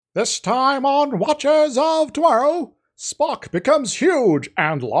This time on Watchers of Tomorrow, Spock becomes huge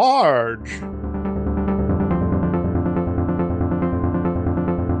and large.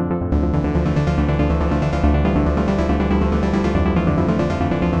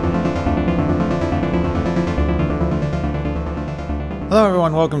 Hello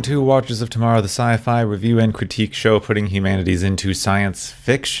everyone, welcome to Watchers of Tomorrow, the sci-fi review and critique show putting humanities into science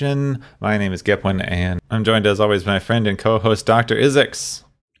fiction. My name is Gepwin, and I'm joined as always by my friend and co-host Dr. Isix.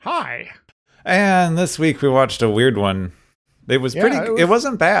 Hi. And this week we watched a weird one. It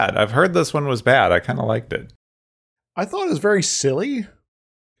wasn't bad. I've heard this one was bad. I kind of liked it. I thought it was very silly,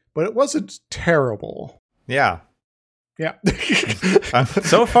 but it wasn't terrible. Yeah. Yeah.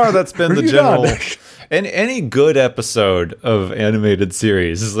 So far that's been the general... And any good episode of animated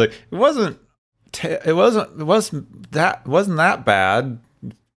series is like it wasn't that bad.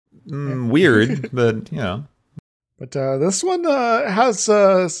 Weird, but you know. But this one has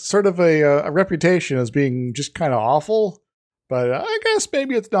sort of a reputation as being just kind of awful. But I guess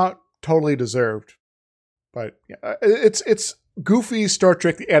maybe it's not totally deserved. But yeah, it's goofy Star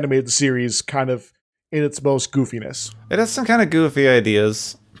Trek the Animated Series, kind of in its most goofiness. It has some kind of goofy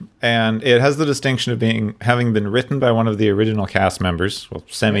ideas. And it has the distinction of having been written by one of the original cast members, well,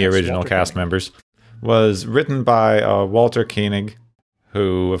 semi-original cast members, was written by Walter Koenig,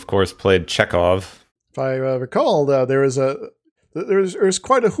 who, of course, played Chekhov. If I recall, there was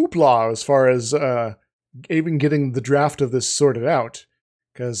quite a hoopla as far as even getting the draft of this sorted out,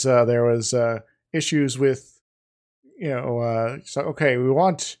 because there was issues with, so okay, we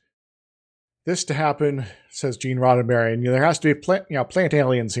want this to happen, says Gene Roddenberry, and there has to be plant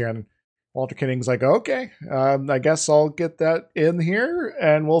aliens here. And Walter Koenig's like, okay, I guess I'll get that in here,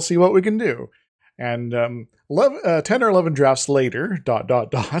 and we'll see what we can do. And 10 or 11 drafts later, ...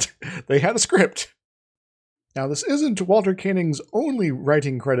 they had a script. Now, this isn't Walter Koenig's only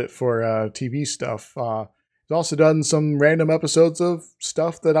writing credit for TV stuff. He's also done some random episodes of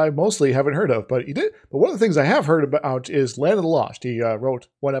stuff that I mostly haven't heard of, but he did. But one of the things I have heard about is Land of the Lost. He wrote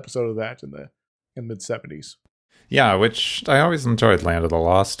one episode of that in the mid-70s. Yeah, which I always enjoyed Land of the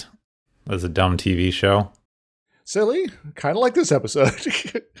Lost as a dumb TV show. Silly, kind of like this episode.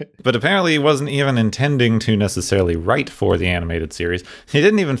 But apparently he wasn't even intending to necessarily write for the animated series. He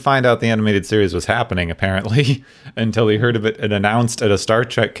didn't even find out the animated series was happening, apparently, until he heard of it and announced at a Star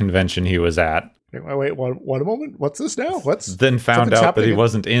Trek convention he was at. Wait, one moment. What's this now? Then found out that he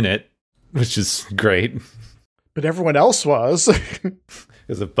wasn't in it, which is great. But everyone else was.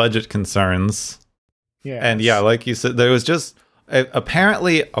 Because of budget concerns. Yeah. And yeah, like you said, there was just...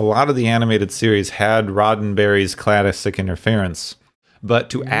 Apparently, a lot of the animated series had Roddenberry's classic interference, but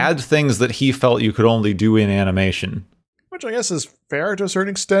to add things that he felt you could only do in animation. Which I guess is fair to a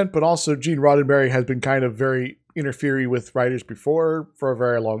certain extent, but also Gene Roddenberry has been kind of very interfering with writers before for a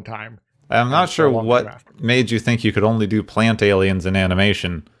very long time. I'm not sure what made you think you could only do plant aliens in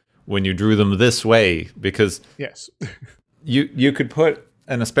animation when you drew them this way, because yes, you could put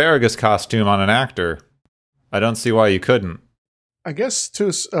an asparagus costume on an actor. I don't see why you couldn't. I guess to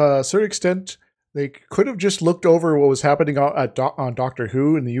a certain extent, they could have just looked over what was happening on Doctor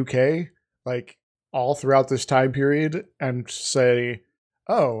Who in the UK, like all throughout this time period, and say,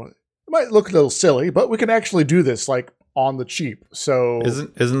 oh, it might look a little silly, but we can actually do this, like, on the cheap. So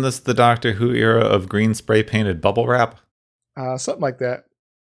Isn't this the Doctor Who era of green spray painted bubble wrap? Something like that.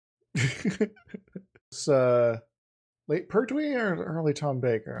 It's late Pertwee or early Tom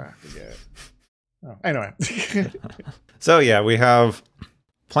Baker? I forget. Oh, anyway. So yeah, we have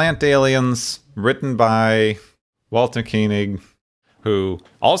Plant Aliens written by Walter Koenig, who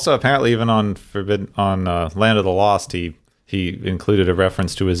also apparently even on Land of the Lost, he included a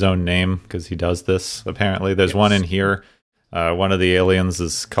reference to his own name because he does this. Apparently, there's one in here. One of the aliens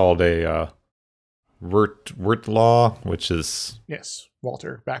is called a Wurtlaw, which is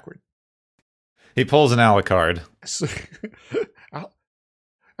Walter backward. He pulls an Alucard.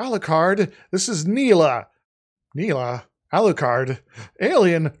 Alucard, this is Neela. Neela, Alucard,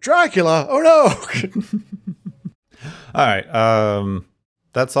 alien, Dracula. Oh no! All right,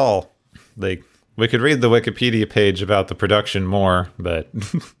 that's all. We could read the Wikipedia page about the production more, but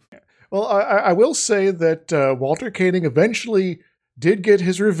well, I will say that Walter Koenig eventually did get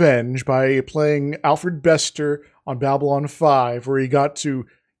his revenge by playing Alfred Bester on Babylon 5, where he got to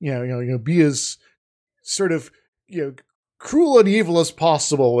be as sort of cruel and evil as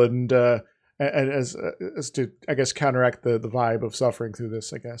possible, and as to, I guess, counteract the vibe of suffering through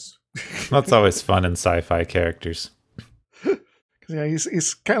this, I guess. That's always fun in sci-fi characters. Because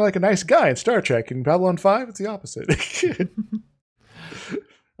he's kind of like a nice guy in Star Trek. In Babylon 5, it's the opposite.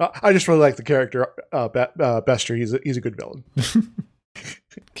 I just really like the character Bester. He's a good villain.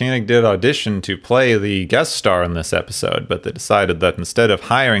 Koenig did audition to play the guest star in this episode, but they decided that instead of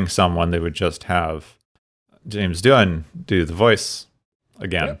hiring someone, they would just have James Doohan do the voice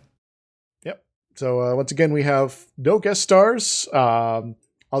again. Yep. So once again, we have no guest stars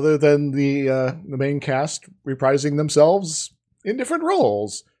other than the main cast reprising themselves in different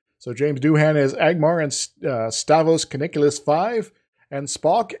roles. So James Doohan is Agmar and Stavros Caniculus 5 and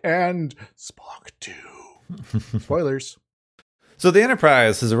Spock 2. Spoilers. So the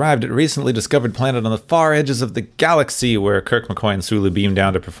Enterprise has arrived at a recently discovered planet on the far edges of the galaxy where Kirk, McCoy, and Sulu beam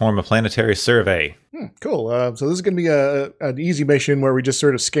down to perform a planetary survey. Cool. So this is going to be an easy mission where we just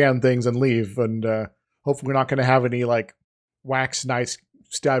sort of scan things and leave, and hopefully we're not going to have any like wax knights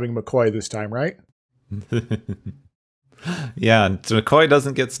stabbing McCoy this time, right? Yeah, so McCoy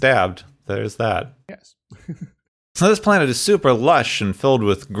doesn't get stabbed. There's that. Yes. So this planet is super lush and filled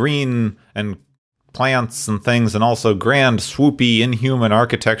with green and plants and things, and also grand, swoopy, inhuman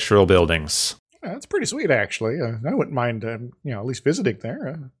architectural buildings. Yeah, that's pretty sweet, actually. I wouldn't mind, at least visiting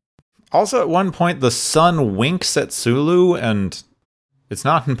there. Also, at one point, the sun winks at Sulu, and it's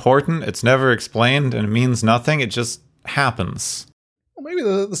not important. It's never explained, and it means nothing. It just happens. Well, maybe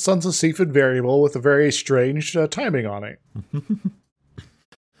the sun's a Cepheid variable with a very strange timing on it.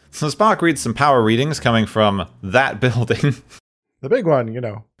 So Spock reads some power readings coming from that building. The big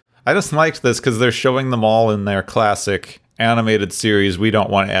one, I just liked this because they're showing them all in their classic animated series. We don't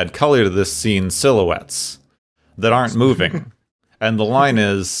want to add color to this scene silhouettes that aren't moving. And the line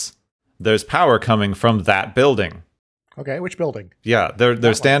is, there's power coming from that building. Okay, which building? Yeah,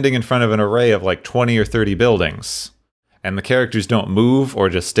 they're standing in front of an array of like 20 or 30 buildings. And the characters don't move or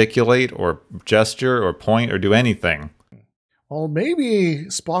gesticulate or gesture or point or do anything. Well, maybe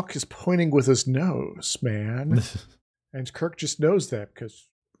Spock is pointing with his nose, man. And Kirk just knows that because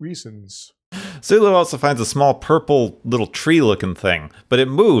reasons. Sulu also finds a small purple little tree-looking thing, but it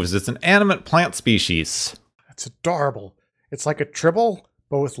moves. It's an animate plant species. That's adorable. It's like a tribble,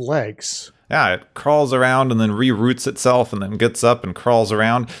 but with legs. Yeah, it crawls around and then re-roots itself and then gets up and crawls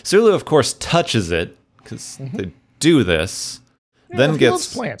around. Sulu, of course, touches it, because they do this. Yeah, then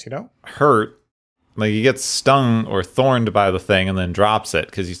gets plants, hurt. Like, he gets stung or thorned by the thing and then drops it,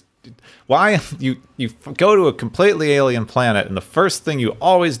 because why you go to a completely alien planet and the first thing you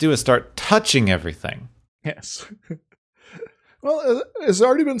always do is start touching everything. Yes. Well, it's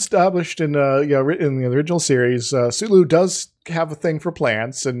already been established in in the original series. Sulu does have a thing for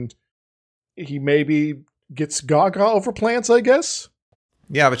plants, and he maybe gets gaga over plants, I guess.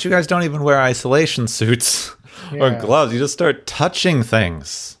 Yeah, but you guys don't even wear isolation suits or gloves. You just start touching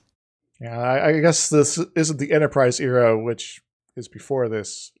things. Yeah, I guess this isn't the Enterprise era, which is before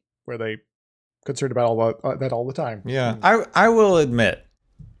this, where they concerned about that all the time. Yeah, I will admit,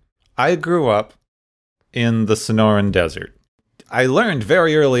 I grew up in the Sonoran Desert. I learned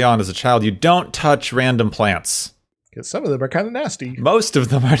very early on as a child, you don't touch random plants. Because some of them are kind of nasty. Most of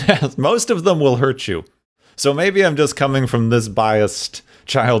them are nasty. Most of them will hurt you. So maybe I'm just coming from this biased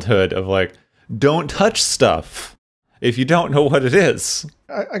childhood of like, don't touch stuff if you don't know what it is.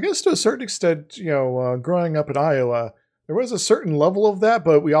 I guess to a certain extent, growing up in Iowa, there was a certain level of that,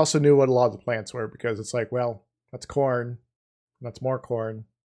 but we also knew what a lot of the plants were, because it's like, well, that's corn. That's more corn.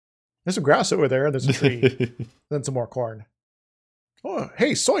 There's some grass over there. There's a tree. Then some more corn. Oh,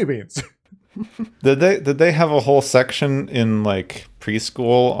 hey, soybeans. Did they have a whole section in like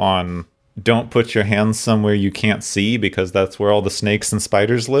preschool on don't put your hands somewhere you can't see because that's where all the snakes and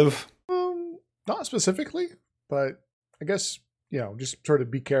spiders live? Not specifically, but I guess, just sort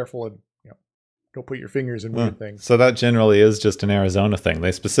of be careful and don't put your fingers in weird things. So that generally is just an Arizona thing.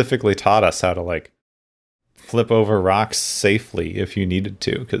 They specifically taught us how to like flip over rocks safely if you needed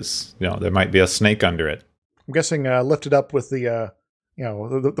to, because there might be a snake under it. I'm guessing lift it up with the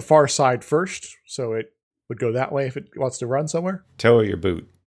the far side first, so it would go that way if it wants to run somewhere. Toe of your boot.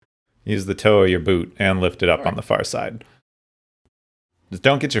 Use the toe of your boot and lift it up on the far side. Just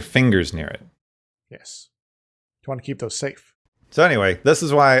don't get your fingers near it. Yes. You want to keep those safe. So anyway, this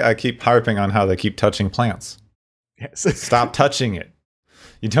is why I keep harping on how they keep touching plants. Yes. Stop touching it.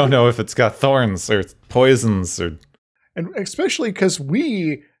 You don't know if it's got thorns or poisons or... And especially because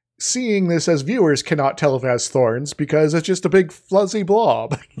we, seeing this as viewers, cannot tell if it has thorns because it's just a big fuzzy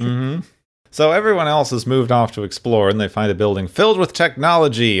blob. Mm-hmm. So everyone else has moved off to explore, and they find a building filled with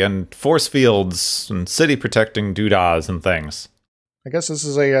technology and force fields and city protecting doodahs and things. I guess this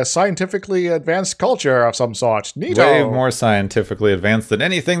is a scientifically advanced culture of some sort. Neato! Way more scientifically advanced than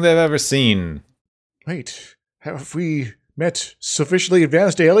anything they've ever seen. Wait, have we met sufficiently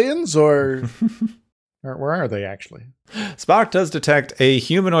advanced aliens, or where are they actually? Spock does detect a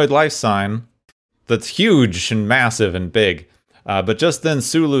humanoid life sign that's huge and massive and big. But just then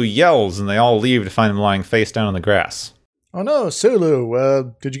Sulu yells and they all leave to find him lying face down on the grass. Oh no,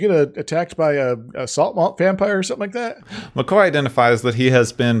 Sulu, did you get attacked by a salt malt vampire or something like that? McCoy identifies that he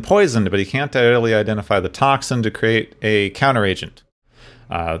has been poisoned, but he can't really identify the toxin to create a counteragent.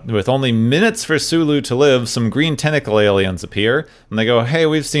 With only minutes for Sulu to live, some green tentacle aliens appear, and they go, hey,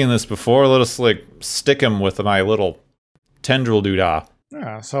 we've seen this before, let us, stick him with my little tendril doodah.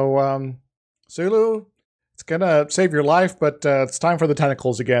 Yeah, so, Sulu, it's gonna save your life, but it's time for the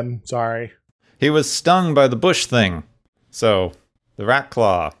tentacles again, sorry. He was stung by the bush thing. So, the rat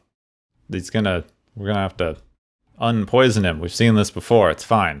claw, we're gonna have to unpoison him. We've seen this before, it's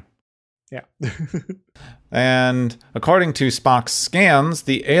fine. Yeah. And according to Spock's scans,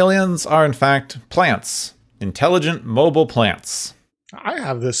 the aliens are in fact plants. Intelligent, mobile plants. I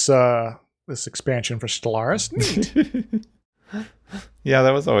have this expansion for Stellaris. Neat. Yeah,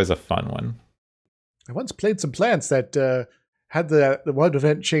 that was always a fun one. I once played some plants that had the one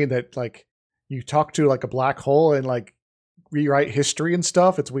event chain that, you talk to, a black hole and, rewrite history and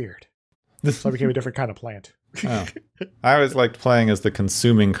stuff. It's weird. So I became a different kind of plant. Oh. I always liked playing as the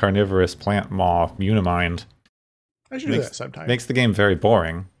consuming carnivorous plant maw Unimind. I should do that sometime. Makes the game very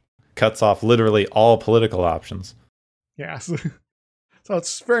boring. Cuts off literally all political options. Yeah. So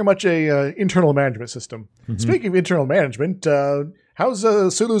it's very much a internal management system. Mm-hmm. Speaking of internal management, how's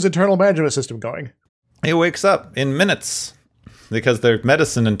Sulu's internal management system going? It wakes up in minutes. Because their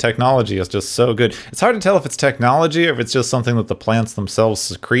medicine and technology is just so good. It's hard to tell if it's technology or if it's just something that the plants themselves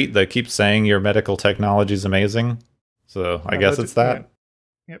secrete. They keep saying your medical technology is amazing. So I guess it's that.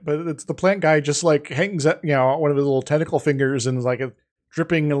 Yeah, but it's the plant guy just hangs at one of his little tentacle fingers and is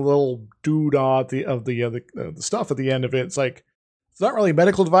dripping a little doodah of the stuff at the end of it. It's it's not really a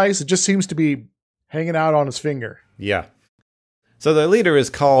medical device. It just seems to be hanging out on his finger. Yeah. So the leader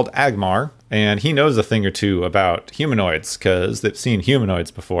is called Agmar, and he knows a thing or two about humanoids, because they've seen humanoids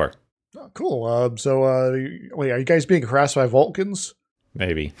before. Oh, cool. Wait, are you guys being harassed by Vulcans?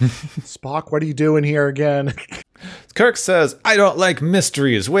 Maybe. Spock, what are you doing here again? Kirk says, I don't like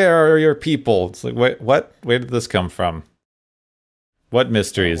mysteries. Where are your people? It's wait, what? Where did this come from? What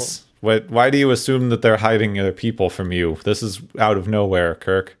mysteries? Why do you assume that they're hiding their people from you? This is out of nowhere,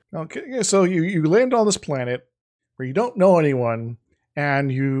 Kirk. Okay, so you land on this planet where you don't know anyone,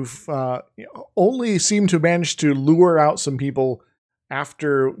 and you've only seem to manage to lure out some people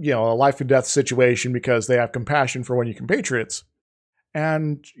after a life and death situation because they have compassion for one of your compatriots,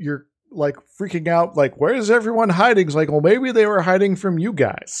 and you're freaking out, where's everyone hiding? It's well, maybe they were hiding from you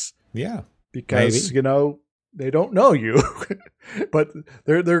guys. Yeah, because maybe. They don't know you, but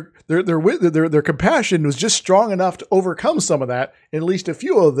their compassion was just strong enough to overcome some of that, at least a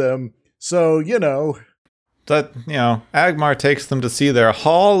few of them. So That, Agmar takes them to see their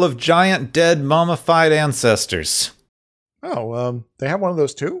hall of giant dead mummified ancestors. Oh, they have one of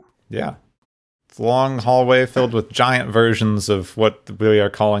those too? Yeah. It's a long hallway filled with giant versions of what we are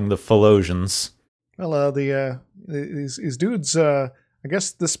calling the Philosians. Well, these dudes, I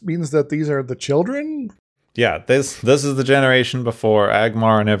guess this means that these are the children? Yeah, this is the generation before.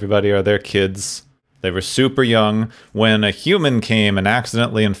 Agmar and everybody are their kids. They were super young when a human came and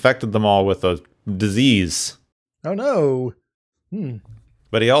accidentally infected them all with a disease. Oh no.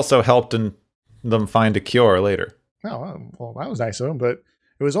 But he also helped them find a cure later. Oh, well, that was nice of him, but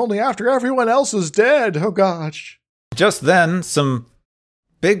it was only after everyone else is dead. Oh gosh. Just then, some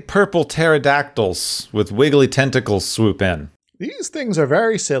big purple pterodactyls with wiggly tentacles swoop in. These things are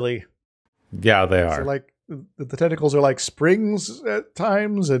very silly. Yeah, they are. So, the tentacles are like springs at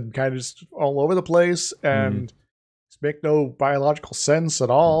times and kind of just all over the place and make no biological sense at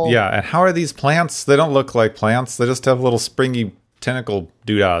all. Yeah, and how are these plants? They don't look like plants. They just have little springy tentacle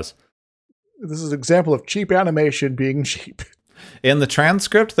doodahs. This is an example of cheap animation being cheap. In the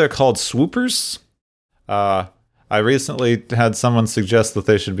transcript, they're called swoopers. I recently had someone suggest that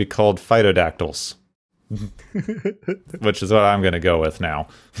they should be called phytodactyls. Which is what I'm going to go with now.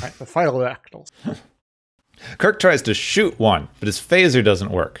 Right, the phytodactyls. Kirk tries to shoot one, but his phaser doesn't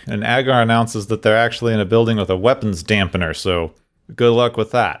work, and Agar announces that they're actually in a building with a weapons dampener, so good luck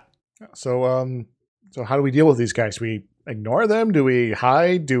with that. So how do we deal with these guys? Do we ignore them? Do we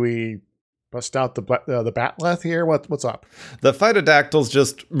hide? Do we bust out the batleth here? What's up? The phytodactyls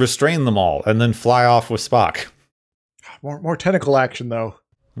just restrain them all, and then fly off with Spock. More tentacle action, though.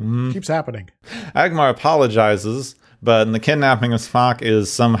 Keeps happening. Agmar apologizes, but the kidnapping of Spock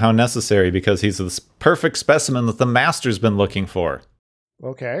is somehow necessary because he's this perfect specimen that the Master's been looking for.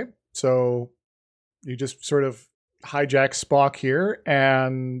 Okay, so you just sort of hijack Spock here,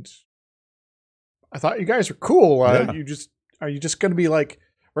 and I thought you guys were cool. Yeah. Are you just going to be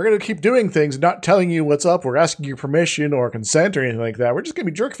we're going to keep doing things, not telling you what's up or asking your permission or consent or anything like that. We're just going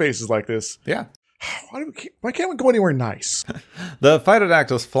to be jerk faces like this. Yeah. Why can't we go anywhere nice? The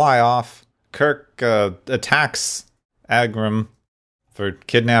phytodactyls fly off. Kirk attacks Agram for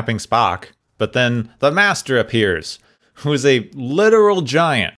kidnapping Spock, but then the Master appears, who is a literal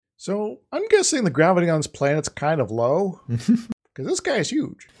giant. So I'm guessing the gravity on this planet's kind of low, because this guy is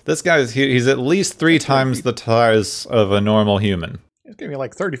huge. This guy he's at least 3 times the size of a normal human. He's going to be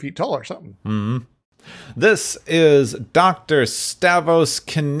like 30 feet tall or something. Mm-hmm. This is Dr. Stavros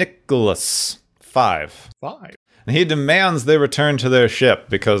Kanikulis 5. And he demands they return to their ship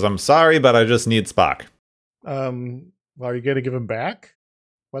because I'm sorry, but I just need Spock. Well, are you going to give him back?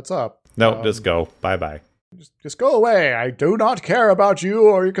 What's up? No, just go. Bye-bye. Just go away. I do not care about you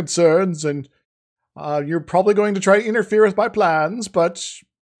or your concerns, and you're probably going to try to interfere with my plans, but,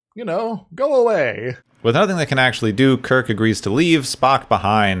 go away. With nothing they can actually do, Kirk agrees to leave Spock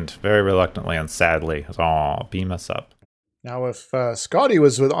behind, very reluctantly and sadly. Aw, beam us up. Now, if Scotty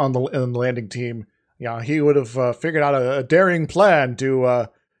was on the landing team, he would have figured out a daring plan to,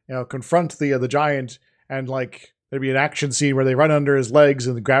 confront the giant, and there'd be an action scene where they run under his legs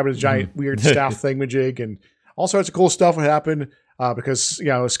and grab his giant weird staff thingamajig, and all sorts of cool stuff would happen because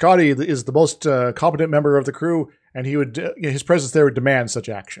Scotty is the most competent member of the crew, and he would his presence there would demand such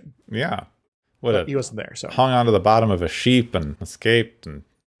action. Yeah, he wasn't there, so hung onto the bottom of a sheep and escaped and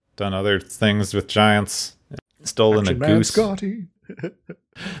done other things with giants. Stolen action a goose. Scotty.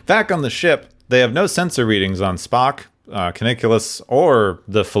 Back on the ship, they have no sensor readings on Spock, Kanikulis, or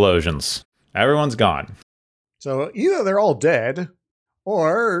the Philosians. Everyone's gone. So either they're all dead,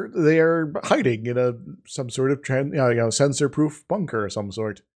 or they're hiding in some sort of sensor-proof bunker of some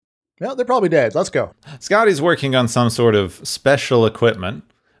sort. Well, they're probably dead. Let's go. Scotty's working on some sort of special equipment.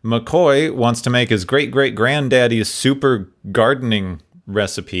 McCoy wants to make his great-great-granddaddy's super gardening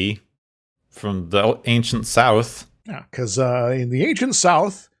recipe from the ancient South. Yeah, because in the ancient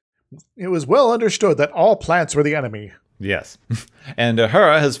South, it was well understood that all plants were the enemy. Yes. And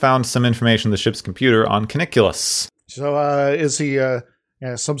Uhura has found some information in the ship's computer on Kanikulis. So is he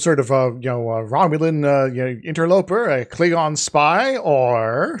some sort of Romulan interloper, a Klingon spy,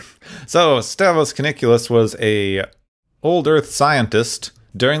 or? So Stavros Kanikulis was a old Earth scientist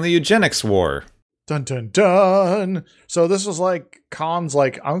during the Eugenics War. Dun dun dun. So this was like Khan's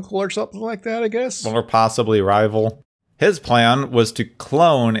uncle or something like that, I guess? Or possibly rival. His plan was to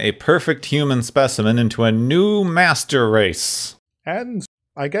clone a perfect human specimen into a new master race. And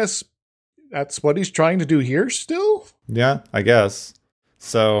I guess that's what he's trying to do here still? Yeah, I guess.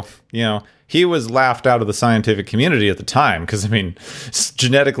 So, he was laughed out of the scientific community at the time, because,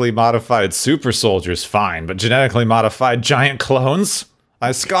 genetically modified super soldiers, fine, but genetically modified giant clones?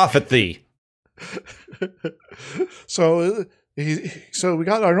 I scoff at thee. So we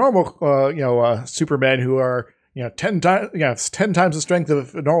got our normal, Supermen who are, 10 times the strength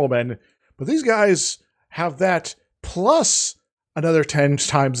of normal men, but these guys have that plus another 10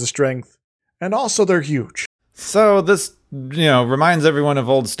 times the strength, and also they're huge. So this, reminds everyone of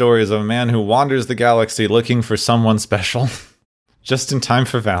old stories of a man who wanders the galaxy looking for someone special, just in time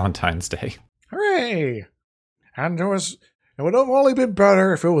for Valentine's Day. Hooray! And it would have only been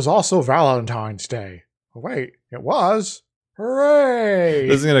better if it was also Valentine's Day. Oh, wait, it was? Hooray!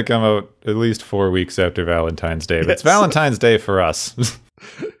 This is going to come out at least 4 weeks after Valentine's Day, but it's Valentine's Day for us.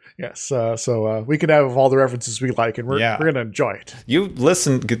 Yes, so we can have all the references we like, and we're going to enjoy it. You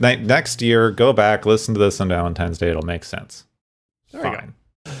listen, next year, go back, listen to this on Valentine's Day, it'll make sense. Fine.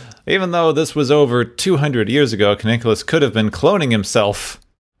 Even though this was over 200 years ago, Kanikulis could have been cloning himself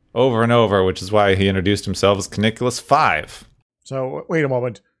over and over, which is why he introduced himself as Kanikulis 5. So, wait a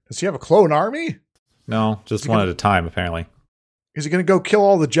moment. Does he have a clone army? No, just one at a time, apparently. Is he going to go kill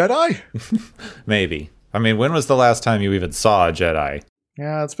all the Jedi? Maybe. When was the last time you even saw a Jedi?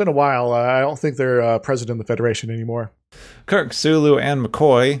 Yeah, it's been a while. I don't think they're president of the Federation anymore. Kirk, Sulu, and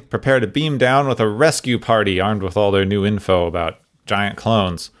McCoy prepare to beam down with a rescue party armed with all their new info about giant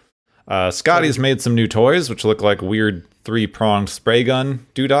clones. Scotty's made some new toys, which look like weird 3-pronged spray gun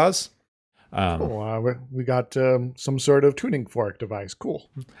doodahs. We got some sort of tuning fork device. Cool.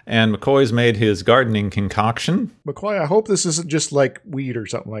 And McCoy's made his gardening concoction. McCoy, I hope this isn't just like weed or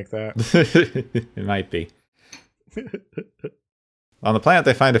something like that. It might be. On the planet,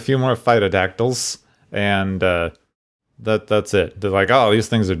 they find a few more phytodactyls, and that's it. They're like, oh, these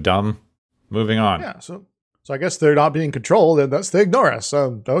things are dumb. Moving on. Yeah, so I guess they're not being controlled, and thus they ignore us.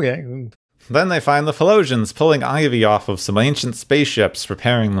 So, okay. Then they find the Philosians pulling Ivy off of some ancient spaceships,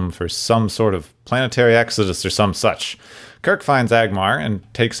 preparing them for some sort of planetary exodus or some such. Kirk finds Agmar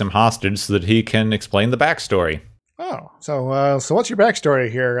and takes him hostage so that he can explain the backstory. Oh, so what's your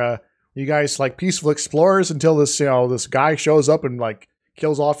backstory here? You guys like peaceful explorers until this guy shows up and like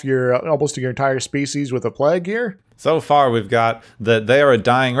kills off almost your entire species with a plague here? So far, we've got that they are a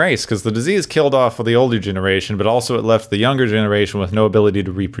dying race because the disease killed off the older generation, but also it left the younger generation with no ability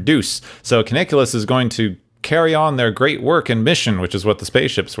to reproduce. So Caniculus is going to carry on their great work and mission, which is what the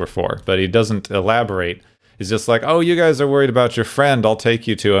spaceships were for, but he doesn't elaborate. He's just like, oh, you guys are worried about your friend. I'll take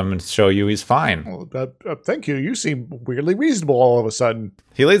you to him and show you he's fine. Well, thank you. You seem weirdly reasonable all of a sudden.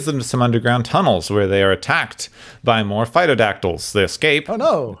 He leads them to some underground tunnels where they are attacked by more phytodactyls. They escape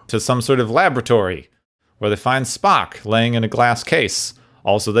to some sort of laboratory where they find Spock laying in a glass case.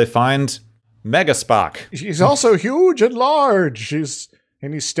 Also, they find Mega Spock. He's also huge and large.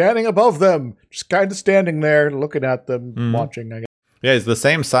 And he's standing above them, just kind of standing there, looking at them, watching, I guess. Yeah, he's the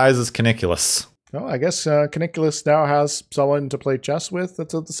same size as Caniculus. Oh, I guess Caniculus now has someone to play chess with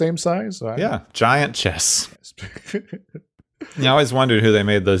that's of the same size. Yeah, giant chess. I always wondered who they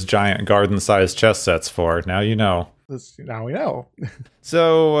made those giant garden-sized chess sets for. Now you know. Now we know.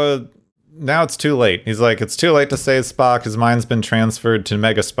 So, now it's too late. He's like, it's too late to save Spock. His mind's been transferred to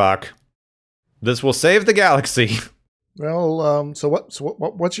Mega Spock. This will save the galaxy. Well, so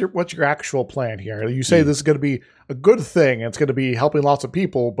what's your actual plan here? You say this is going to be a good thing, and it's going to be helping lots of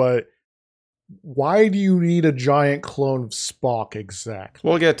people, but why do you need a giant clone of Spock exactly?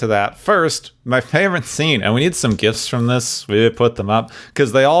 We'll get to that. First, my favorite scene, and we need some gifs from this. We did put them up,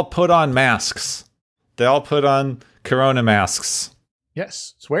 because they all put on masks. They all put on Corona masks.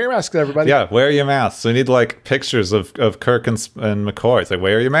 Yes. So wear your masks, everybody. Yeah, wear your masks. We need, like, pictures of Kirk and McCoy. It's like,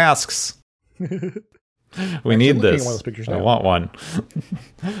 wear your masks. We need this. I want one.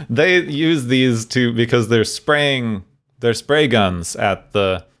 They use these because they're spraying their spray guns at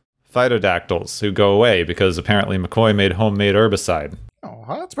the phytodactyls who go away because apparently McCoy made homemade herbicide. Oh,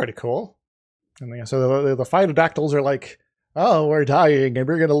 that's pretty cool. And so the phytodactyls are like, oh, we're dying and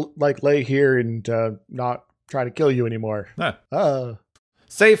we're gonna like lay here and not try to kill you anymore.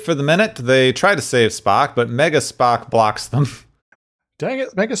 Safe for the minute. They try to save Spock, but Mega Spock blocks them. Dang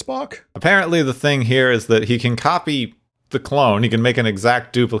it, Mega Spock. Apparently the thing here is that he can copy the clone. He can make an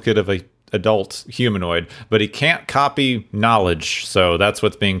exact duplicate of a adult humanoid, but he can't copy knowledge. So that's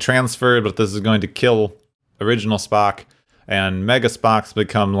what's being transferred, but this is going to kill original Spock, and Mega Spock's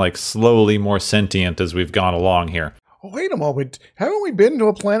become like slowly more sentient as we've gone along here. Oh, wait a moment. Haven't we been to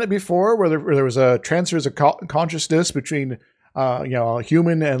a planet before where there was a transfers of consciousness between a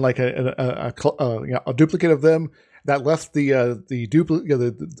human and like a duplicate of them that left the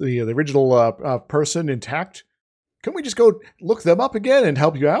original person intact? Can we just go look them up again and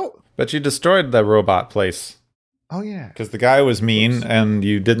help you out? But you destroyed the robot place. Oh, yeah. Because the guy was mean and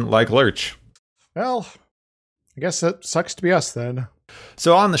you didn't like Lurch. Well, I guess that sucks to be us then.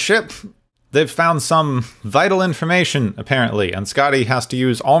 So on the ship, they've found some vital information, apparently, and Scotty has to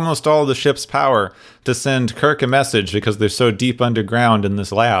use almost all the ship's power to send Kirk a message because they're so deep underground in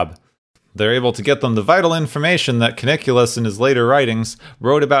this lab. They're able to get them the vital information that Caniculus in his later writings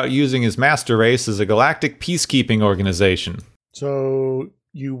wrote about using his master race as a galactic peacekeeping organization. So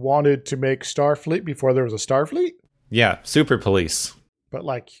you wanted to make Starfleet before there was a Starfleet? Yeah, super police. But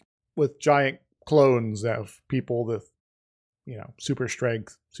like with giant clones of people with, super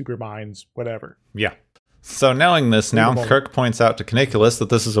strength, super minds, whatever. Yeah. So knowing this now, Kirk points out to Caniculus that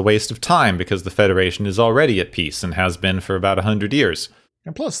this is a waste of time because the Federation is already at peace and has been for about 100 years.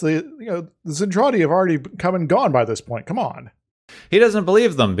 And plus, the Zentradi have already come and gone by this point. Come on. He doesn't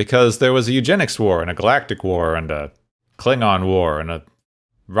believe them because there was a eugenics war and a galactic war and a Klingon war and a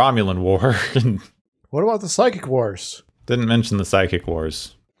Romulan war. What about the psychic wars? Didn't mention the psychic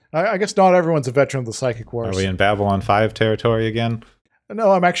wars. I guess not everyone's a veteran of the psychic wars. Are we in Babylon 5 territory again?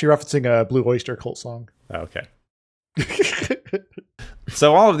 No, I'm actually referencing a Blue Oyster Cult song. Okay.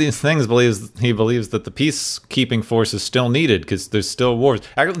 So all of these things he believes that the peacekeeping force is still needed because there's still wars.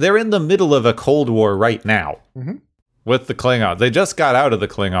 They're in the middle of a Cold War right now with the Klingon. They just got out of the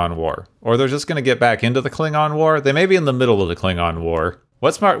Klingon War, or they're just going to get back into the Klingon War. They may be in the middle of the Klingon War.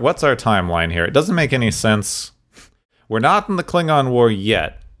 What's our timeline here? It doesn't make any sense. We're not in the Klingon War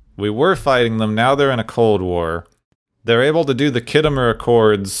yet. We were fighting them. Now they're in a Cold War. They're able to do the Khitomer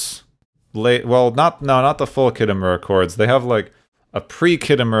Accords. Not the full Khitomer Accords. They have like a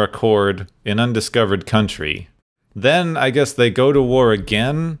pre-Khitomer Accord in undiscovered country. Then I guess they go to war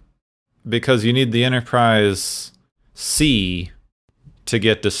again because you need the Enterprise C to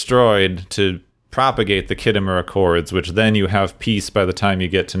get destroyed to propagate the Khitomer Accords, which then you have peace by the time you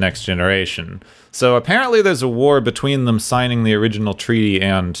get to Next Generation. So apparently there's a war between them signing the original treaty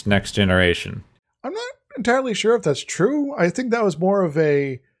and Next Generation. I'm not entirely sure if that's true. I think that was more of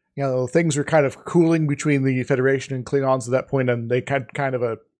a things were kind of cooling between the Federation and Klingons at that point, and they had kind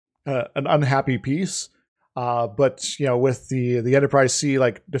of an unhappy peace. But with the Enterprise C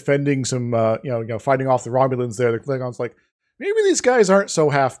like defending some, fighting off the Romulans there, the Klingons like, maybe these guys aren't so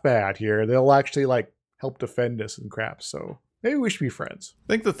half bad here. They'll actually like help defend us and crap. So maybe we should be friends.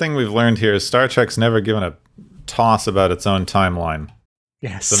 I think the thing we've learned here is Star Trek's never given a toss about its own timeline.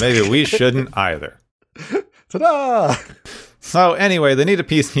 Yes. So maybe we shouldn't either. Ta-da! So anyway, they need a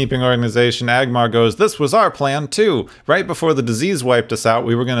peacekeeping organization. Agmar goes, this was our plan too. Right before the disease wiped us out,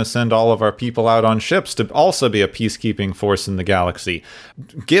 we were going to send all of our people out on ships to also be a peacekeeping force in the galaxy.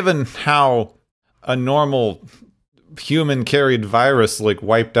 Given how a normal human-carried virus like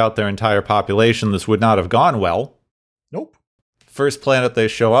wiped out their entire population, this would not have gone well. Nope. First planet they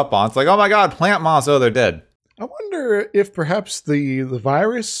show up on, it's like, oh my god, plant moss, oh, they're dead. I wonder if perhaps the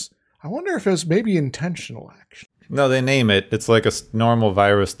virus, I wonder if it was maybe intentional action. No, they name it. It's like a normal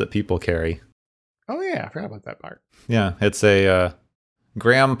virus that people carry. Oh yeah, I forgot about that part. Yeah, it's a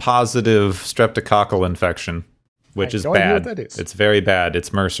gram-positive streptococcal infection, which is bad. What that is. It's very bad. It's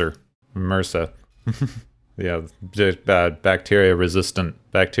MRSA. Yeah, antibacterial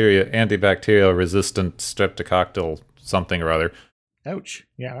resistant streptococcal something or other. Ouch.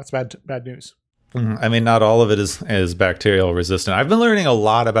 Yeah, that's bad news. I mean, not all of it is bacterial resistant. I've been learning a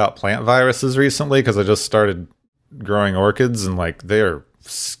lot about plant viruses recently because I just started growing orchids, and like they're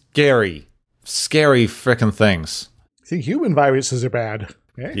scary freaking things. See, human viruses are bad.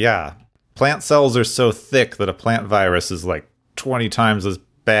 Okay? Yeah. Plant cells are so thick that a plant virus is like 20 times as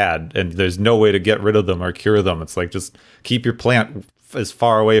bad, and there's no way to get rid of them or cure them. It's like just keep your plant as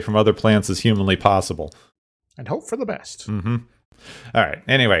far away from other plants as humanly possible. And hope for the best. Mm-hmm. All right.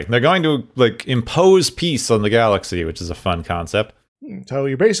 Anyway, they're going to like impose peace on the galaxy, which is a fun concept. So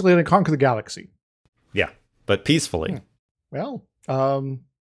you're basically going to conquer the galaxy. Yeah, but peacefully. Well,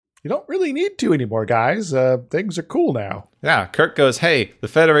 you don't really need to anymore, guys. Things are cool now. Yeah, Kirk goes, hey, the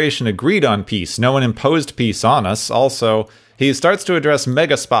Federation agreed on peace. No one imposed peace on us. Also, he starts to address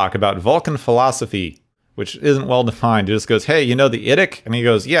Mega Spock about Vulcan philosophy, which isn't well defined. He just goes, hey, you know the IDIC? And he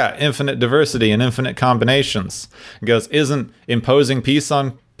goes, yeah, infinite diversity and infinite combinations. He goes, isn't imposing peace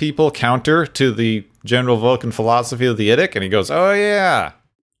on people counter to the general Vulcan philosophy of the IDIC? And he goes, oh, yeah.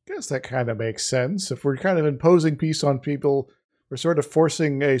 I guess that kind of makes sense. If we're kind of imposing peace on people, we're sort of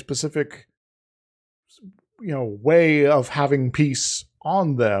forcing a specific, way of having peace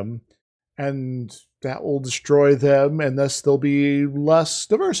on them, and that will destroy them, and thus there'll be less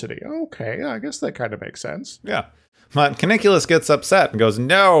diversity. Okay, I guess that kind of makes sense. Yeah. But Caniculus gets upset and goes,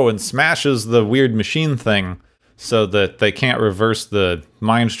 no, and smashes the weird machine thing so that they can't reverse the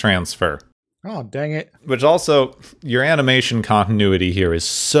mind transfer. Oh, dang it. Which also, your animation continuity here is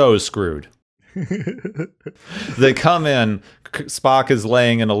so screwed. They come in, Spock is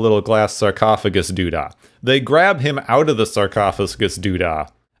laying in a little glass sarcophagus doodah. They grab him out of the sarcophagus doodah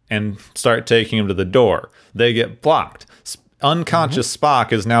and start taking him to the door. They get blocked. Unconscious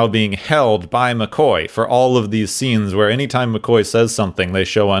Spock is now being held by McCoy for all of these scenes where anytime McCoy says something, they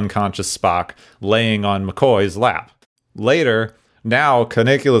show unconscious Spock laying on McCoy's lap. Later, now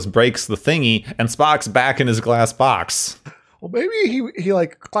Caniculus breaks the thingy and Spock's back in his glass box. Well, maybe he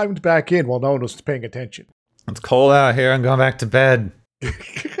like climbed back in while no one was paying attention. It's cold out here. I'm going back to bed. I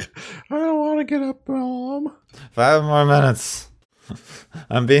don't want to get up, Mom. 5 more minutes.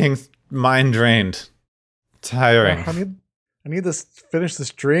 I'm being mind drained. Tiring. I need to finish this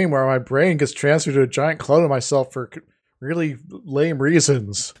dream where my brain gets transferred to a giant clone of myself for really lame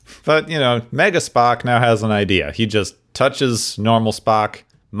reasons. But, Mega Spock now has an idea. He just touches normal Spock,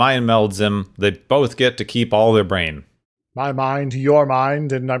 mind melds him. They both get to keep all their brain. My mind, your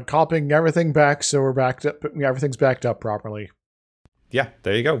mind, and I'm copying everything back so we're backed up. Everything's backed up properly. Yeah,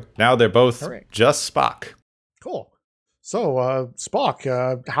 there you go. Now they're both just Spock. Cool. So,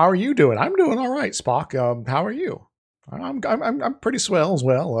 Spock, how are you doing? I'm doing all right, Spock. How are you? I'm pretty swell as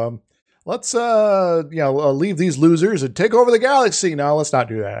well. Let's leave these losers and take over the galaxy. No, let's not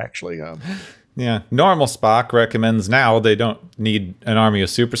do that. Actually, yeah. Normal Spock recommends now they don't need an army of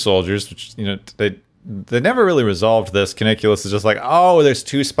super soldiers, which they never really resolved this. Caniculus is just like, oh, there's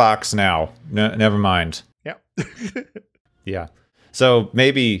 2 Spocks now. Never mind. Yeah. Yeah. So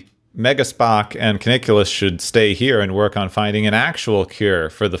maybe Mega Spock and Caniculus should stay here and work on finding an actual cure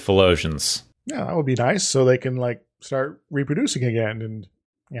for the Philosians. Yeah, that would be nice. So they can start reproducing again, and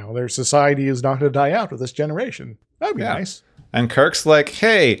their society is not going to die out with this generation. That'd be nice. And Kirk's like,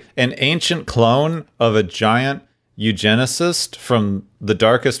 hey, an ancient clone of a giant eugenicist from the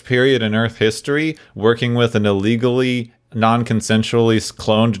darkest period in Earth history working with an illegally, non-consensually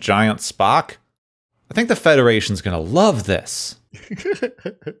cloned giant Spock? I think the Federation's going to love this.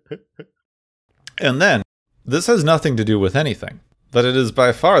 And then, this has nothing to do with anything, but it is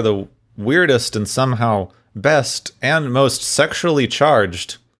by far the weirdest and somehow best and most sexually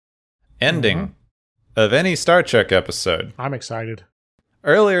charged ending of any Star Trek episode. I'm excited.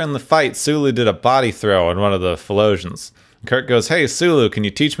 Earlier in the fight, Sulu did a body throw on one of the Philosians. Kirk goes, "Hey, Sulu, can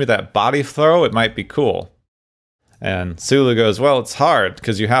you teach me that body throw? It might be cool." And Sulu goes, "Well, it's hard,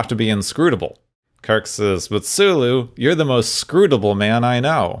 because you have to be inscrutable." Kirk says, "But Sulu, you're the most scrutable man I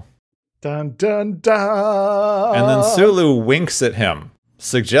know." Dun, dun, dun. And then Sulu winks at him,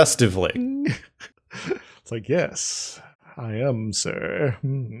 suggestively. It's like, yes, I am, sir.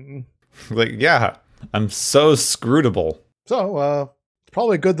 Like, yeah, I'm so scrutable. So, it's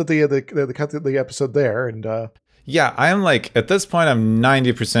probably good that they cut the episode there. And yeah, I'm like, at this point, I'm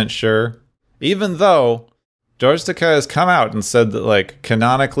 90% sure. Even though George Takei has come out and said that, like,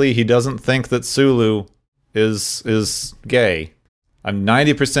 canonically, he doesn't think that Sulu is gay. I'm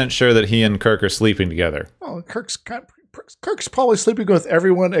 90% sure that he and Kirk are sleeping together. Well, Kirk's probably sleeping with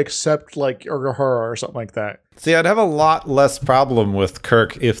everyone except like her or something like that. See, I'd have a lot less problem with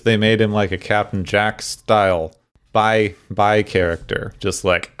Kirk if they made him like a Captain Jack style bi character. Just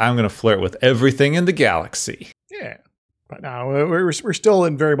like, I'm going to flirt with everything in the galaxy. Yeah. But now we're still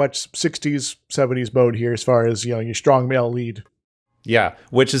in very much 60s, 70s mode here as far as, your strong male lead. Yeah,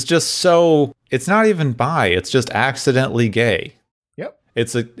 which is just so, it's not even bi, it's just accidentally gay.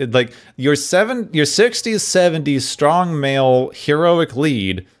 It's like your 60s, 70s strong male heroic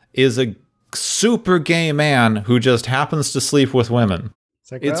lead is a super gay man who just happens to sleep with women.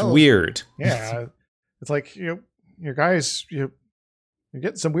 It's weird. Yeah, it's like your guys, you're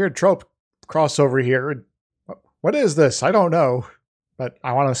getting some weird trope crossover here. What is this? I don't know, but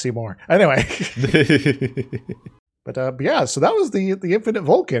I want to see more. Anyway, but yeah, so that was the Infinite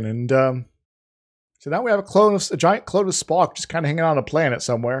Vulcan, and so now we have a giant clone of Spock just kind of hanging on a planet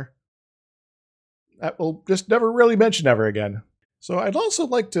somewhere that we'll just never really mention ever again. So I'd also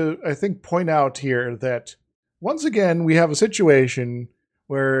like to, I think, point out here that once again we have a situation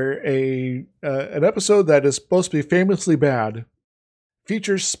where an episode that is supposed to be famously bad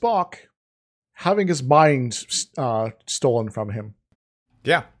features Spock having his mind stolen from him.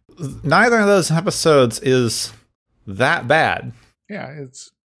 Yeah. Neither of those episodes is that bad. Yeah, it's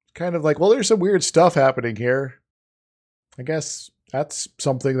kind of like, well, there's some weird stuff happening here. I guess that's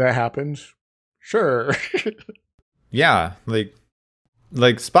something that happened. Sure. Yeah, like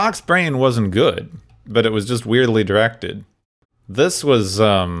Spock's brain wasn't good, but it was just weirdly directed. This was,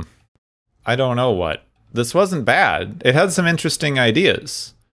 I don't know what. This wasn't bad. It had some interesting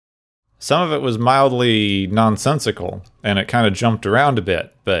ideas. Some of it was mildly nonsensical, and it kind of jumped around a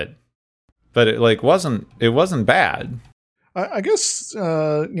bit, but it wasn't bad. I guess,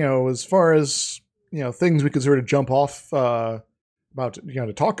 as far as, things we could sort of jump off about,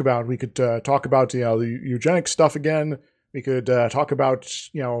 to talk about, we could talk about, the eugenics stuff again. We could talk about,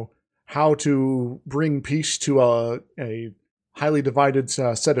 how to bring peace to a highly divided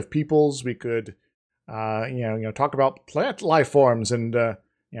set of peoples. We could, talk about plant life forms and,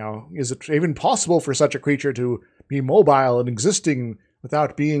 is it even possible for such a creature to be mobile and existing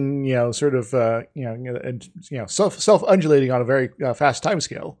without being, self-undulating on a very fast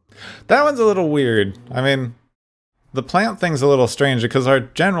timescale. That one's a little weird. I mean, the plant thing's a little strange because our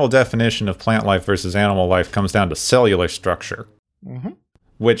general definition of plant life versus animal life comes down to cellular structure. Mm-hmm.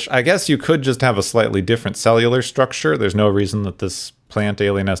 Which I guess you could just have a slightly different cellular structure. There's no reason that this plant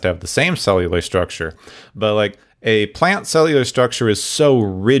alien has to have the same cellular structure. But like a plant cellular structure is so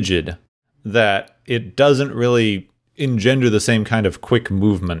rigid that it doesn't really engender the same kind of quick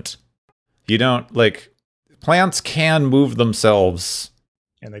movement. You don't, like, plants can move themselves,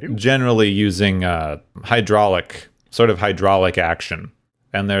 and they do, generally using hydraulic action.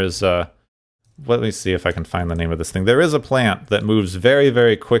 And there's let me see if I can find the name of this thing. There is a plant that moves very,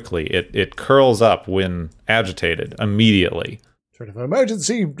 very quickly. It curls up when agitated immediately. Sort of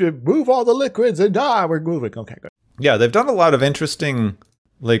emergency, move all the liquids, and we're moving. Okay, good. Yeah, they've done a lot of interesting,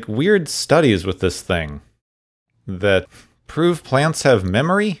 like, weird studies with this thing that prove plants have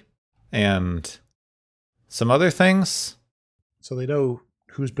memory and some other things. So they know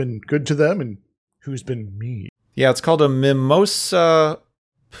who's been good to them and who's been mean. Yeah, it's called a Mimosa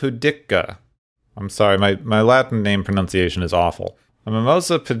pudica. I'm sorry, my Latin name pronunciation is awful. A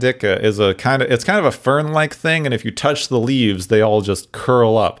Mimosa pudica is kind of a fern-like thing, and if you touch the leaves, they all just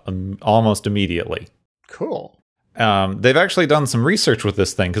curl up almost immediately. Cool. They've actually done some research with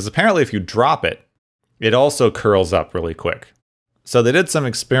this thing, because apparently if you drop it, it also curls up really quick. So they did some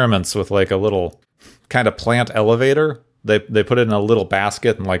experiments with like a little kind of plant elevator They put it in a little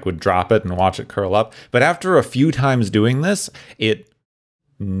basket and like would drop it and watch it curl up. But after a few times doing this, it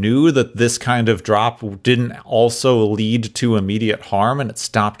knew that this kind of drop didn't also lead to immediate harm, and it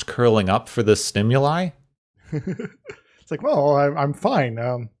stopped curling up for this stimuli. It's like, well, I'm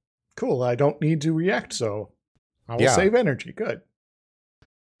fine. Cool. I don't need to react, so I will save energy. Good.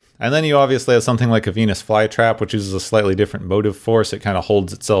 And then you obviously have something like a Venus flytrap, which uses a slightly different motive force. It kind of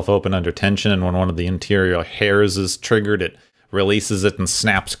holds itself open under tension, and when one of the interior hairs is triggered, it releases it and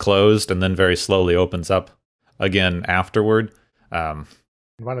snaps closed, and then very slowly opens up again afterward.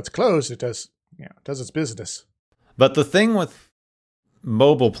 When it's closed, it does its business. But the thing with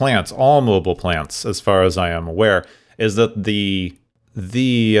mobile plants, all mobile plants, as far as I am aware, is that the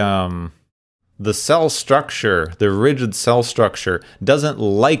cell structure, the rigid cell structure, doesn't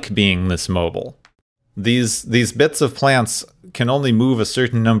like being this mobile. These bits of plants can only move a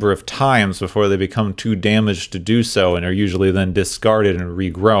certain number of times before they become too damaged to do so, and are usually then discarded and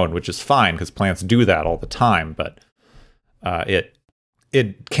regrown, which is fine because plants do that all the time. But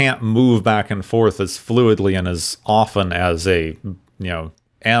it can't move back and forth as fluidly and as often as a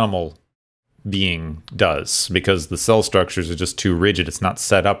animal being does, because the cell structures are just too rigid. It's not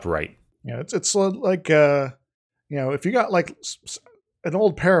set up right. Yeah, it's like if you got like an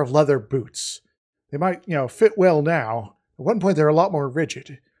old pair of leather boots, they might fit well now. At one point, they're a lot more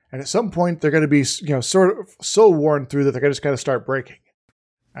rigid, and at some point, they're going to be sort of so worn through that they're just going to start breaking.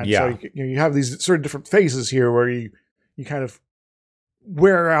 And so you have these sort of different phases here where you kind of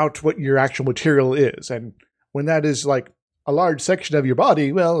wear out what your actual material is, and when that is like a large section of your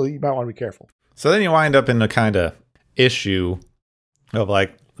body, well, you might want to be careful. So then you wind up in a kind of issue of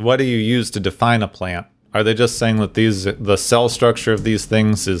like, what do you use to define a plant? Are they just saying that the cell structure of these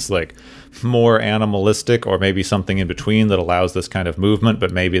things is like more animalistic, or maybe something in between that allows this kind of movement,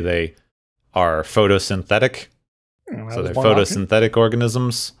 but maybe they are photosynthetic? So they're photosynthetic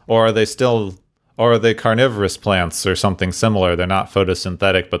organisms? Or are they carnivorous plants or something similar? They're not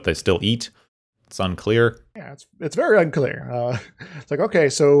photosynthetic, but they still eat? It's unclear. Yeah, it's very unclear. It's like, okay,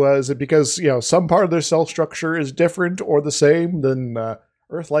 so is it because some part of their cell structure is different or the same than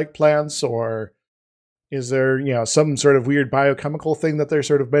Earth-like plants, or is there some sort of weird biochemical thing that they're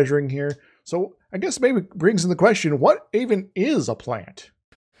sort of measuring here? So I guess maybe brings in the question: what even is a plant?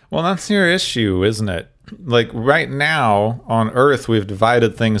 Well, that's your issue, isn't it? Like right now on Earth, we've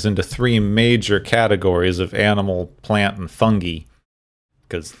divided things into three major categories of animal, plant, and fungi,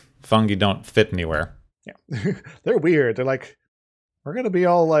 because fungi don't fit anywhere. Yeah, they're weird. They're like, we're going to be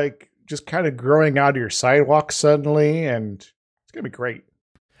all like just kind of growing out of your sidewalk suddenly, and it's going to be great.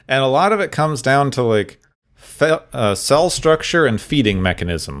 And a lot of it comes down to like cell structure and feeding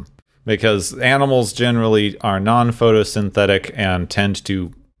mechanism, because animals generally are non-photosynthetic and tend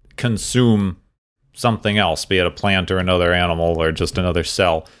to consume something else, be it a plant or another animal or just another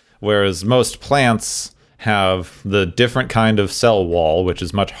cell, whereas most plants have the different kind of cell wall, which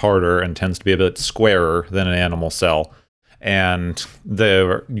is much harder and tends to be a bit squarer than an animal cell, and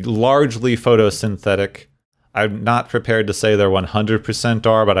they're largely photosynthetic. I'm not prepared to say they're 100%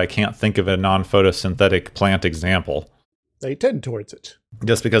 are, but I can't think of a non-photosynthetic plant example. They tend towards it.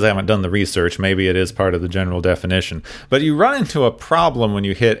 Just because I haven't done the research, maybe it is part of the general definition. But you run into a problem when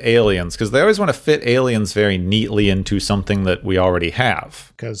you hit aliens, because they always want to fit aliens very neatly into something that we already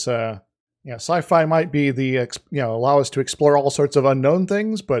have. Because, sci-fi might be allow us to explore all sorts of unknown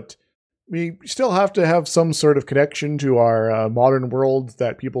things, but we still have to have some sort of connection to our modern world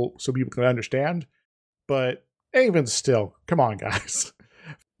so people can understand. But even still, come on, guys.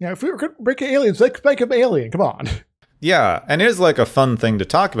 If we were going to break aliens, let's make them alien. Come on. Yeah, and here's like a fun thing to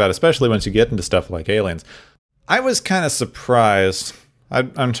talk about, especially once you get into stuff like aliens. I was kind of surprised.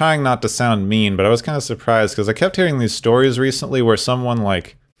 I'm trying not to sound mean, but I was kind of surprised because I kept hearing these stories recently where someone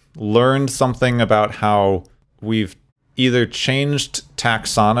like learned something about how we've either changed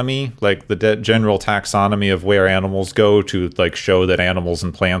taxonomy, like the general taxonomy of where animals go, to like show that animals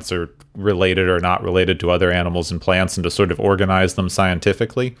and plants are related or not related to other animals and plants, and to sort of organize them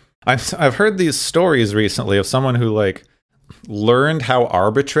scientifically. I've heard these stories recently of someone who like learned how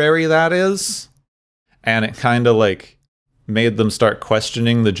arbitrary that is, and it kind of like made them start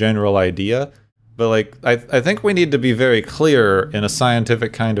questioning the general idea. But like I think we need to be very clear in a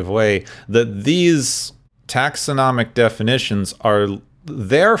scientific kind of way that these taxonomic definitions are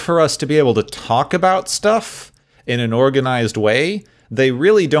there for us to be able to talk about stuff in an organized way. They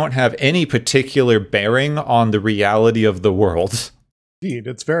really don't have any particular bearing on the reality of the world. Indeed,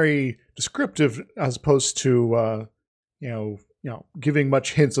 it's very descriptive as opposed to, giving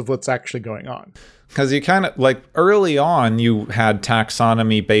much hints of what's actually going on. Because you kind of, like, early on, you had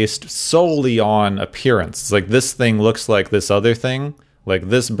taxonomy based solely on appearance. It's like, this thing looks like this other thing. Like,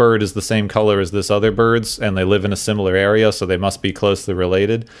 this bird is the same color as this other bird's, and they live in a similar area, so they must be closely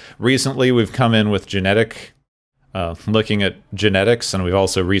related. Recently, we've come in with looking at genetics, and we've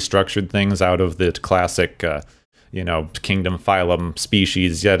also restructured things out of the classic, kingdom, phylum,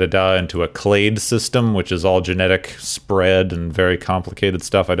 species, yada-da, into a clade system, which is all genetic spread and very complicated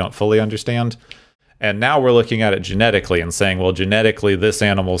stuff I don't fully understand. And now we're looking at it genetically and saying, well, genetically, this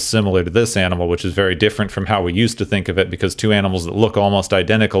animal is similar to this animal, which is very different from how we used to think of it, because two animals that look almost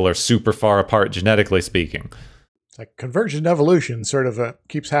identical are super far apart, genetically speaking. It's like convergent evolution sort of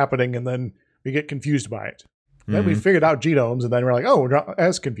keeps happening, and then we get confused by it. Then we figured out genomes, and then we're like, oh, we're not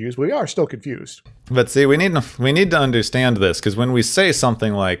as confused. We are still confused. But see, we need to understand this, because when we say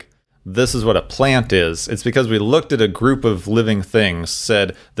something like, this is what a plant is, it's because we looked at a group of living things,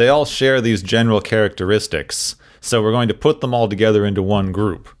 said they all share these general characteristics, so we're going to put them all together into one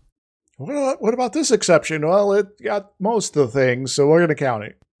group. What about this exception? Well, it got most of the things, so we're going to count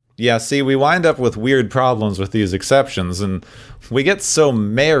it. Yeah, see, we wind up with weird problems with these exceptions, and we get so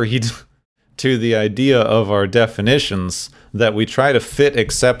married to the idea of our definitions that we try to fit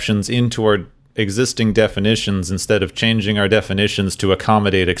exceptions into our existing definitions instead of changing our definitions to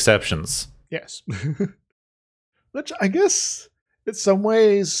accommodate exceptions. Yes. Which I guess in some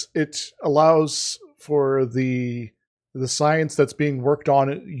ways it allows for the science that's being worked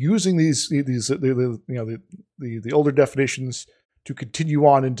on using the older definitions to continue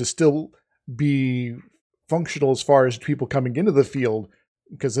on and to still be functional as far as people coming into the field,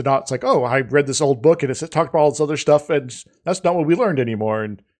 because they're not, it's like, oh, I read this old book and it talked about all this other stuff and that's not what we learned anymore.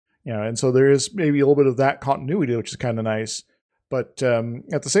 And so there is maybe a little bit of that continuity, which is kind of nice. But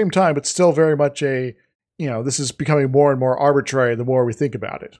at the same time, it's still very much this is becoming more and more arbitrary the more we think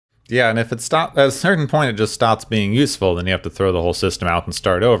about it. Yeah, and if at a certain point it just stops being useful, then you have to throw the whole system out and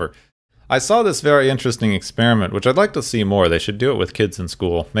start over. I saw this very interesting experiment, which I'd like to see more. They should do it with kids in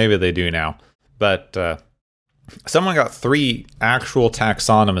school. Maybe they do now. But someone got 3 actual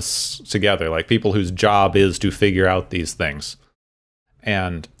taxonomists together, like people whose job is to figure out these things.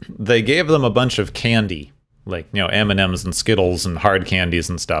 And they gave them a bunch of candy, like, M&Ms and Skittles and hard candies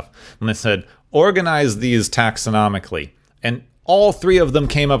and stuff. And they said, organize these taxonomically. And all 3 of them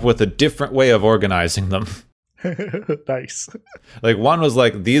came up with a different way of organizing them. Nice. Like, one was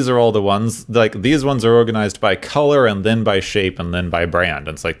like, these are all the ones, like, these ones are organized by color and then by shape and then by brand.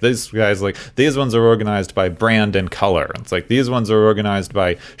 And it's like, this guy's like, these ones are organized by brand and color. And it's like, these ones are organized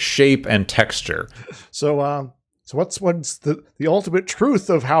by shape and texture. So what's the ultimate truth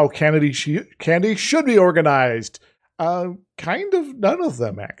of how candy should be organized? Kind of none of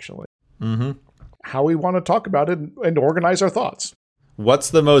them, actually. Mm-hmm. How we want to talk about it and organize our thoughts. What's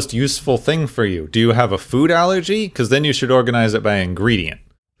the most useful thing for you? Do you have a food allergy? Because then you should organize it by ingredient.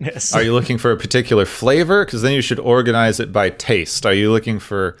 Yes. Are you looking for a particular flavor? Because then you should organize it by taste. Are you looking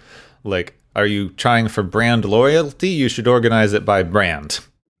for, are you trying for brand loyalty? You should organize it by brand.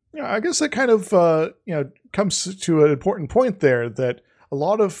 Yeah, I guess that kind of, comes to an important point there, that a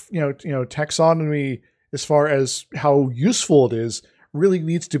lot of, taxonomy, as far as how useful it is, really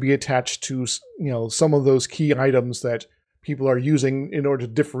needs to be attached to, some of those key items that people are using in order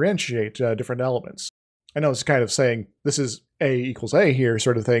to differentiate different elements. I know it's kind of saying this is A equals A here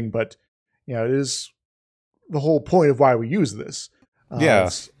sort of thing, but, it is the whole point of why we use this.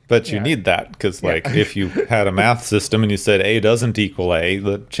 But you need that, because if you had a math system and you said A doesn't equal A,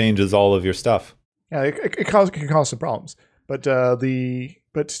 that changes all of your stuff. Yeah, it can cause some problems. But I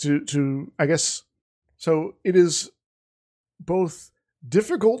guess, so it is both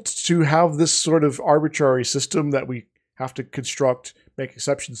difficult to have this sort of arbitrary system that we have to construct, make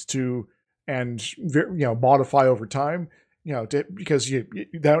exceptions to, and modify over time. Because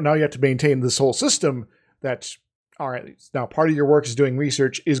now you have to maintain this whole system that, all right, now part of your work is doing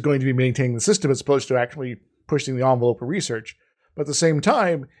research is going to be maintaining the system as opposed to actually pushing the envelope of research. But at the same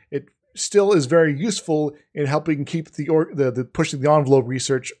time, it still is very useful in helping keep the pushing the envelope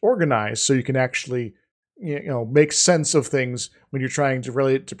research organized, so you can actually make sense of things when you're trying to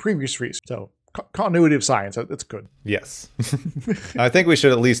relate it to previous research. So continuity of science, that's good. Yes. I think we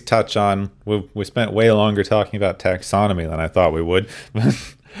should at least touch on, we spent way longer talking about taxonomy than I thought we would.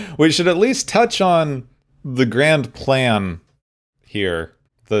 We should at least touch on the grand plan here.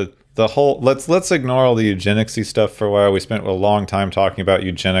 The whole, let's ignore all the eugenicsy stuff for a while. We spent a long time talking about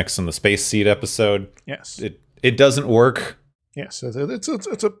eugenics in the space seed episode. Yes. It doesn't work. Yes, it's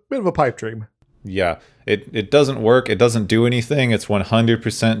a bit of a pipe dream. Yeah, it doesn't work. It doesn't do anything. It's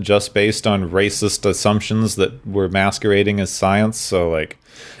 100% just based on racist assumptions that we're masquerading as science. So, like,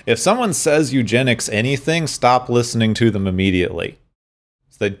 if someone says eugenics anything, stop listening to them immediately.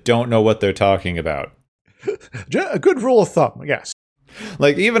 They don't know what they're talking about. A good rule of thumb, yes.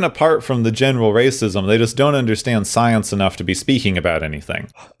 Like, even apart from the general racism, they just don't understand science enough to be speaking about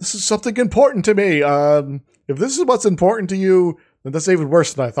anything. This is something important to me. If this is what's important to you, then that's even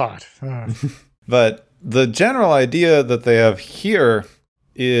worse than I thought. But the general idea that they have here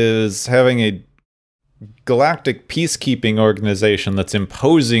is having a galactic peacekeeping organization that's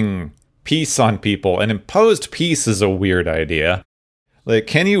imposing peace on people. And imposed peace is a weird idea. Like,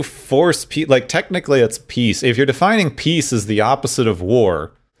 can you force peace? Like, technically it's peace. If you're defining peace as the opposite of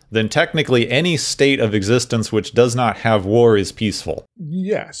war, then technically any state of existence which does not have war is peaceful.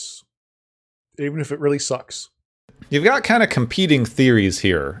 Yes. Even if it really sucks. You've got kind of competing theories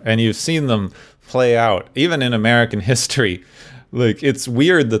here, and you've seen them play out, even in American history. Like, it's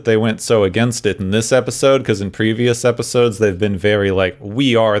weird that they went so against it in this episode, because in previous episodes, they've been very like,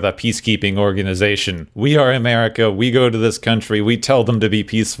 we are the peacekeeping organization. We are America. We go to this country. We tell them to be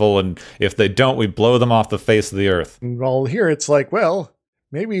peaceful, and if they don't, we blow them off the face of the earth. Well, here it's like, well,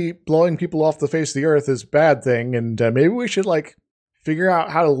 maybe blowing people off the face of the earth is a bad thing, and maybe we should, like, figure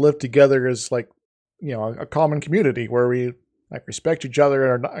out how to live together as, like, you know, a common community where we, like, respect each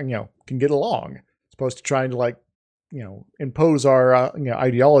other and, you know, can get along, as opposed to trying to, like, you know, impose our you know,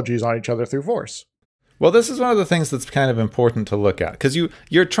 ideologies on each other through force. Well, this is one of the things that's kind of important to look at, because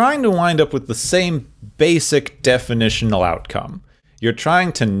you're trying to wind up with the same basic definitional outcome. You're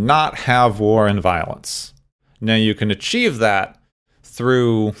trying to not have war and violence. Now, you can achieve that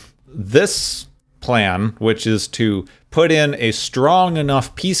through this plan, which is to put in a strong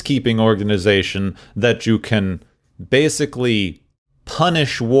enough peacekeeping organization that you can basically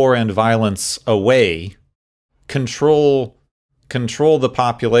punish war and violence away, control the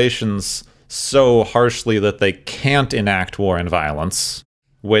populations so harshly that they can't enact war and violence,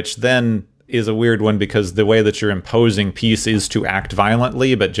 which then is a weird one because the way that you're imposing peace is to act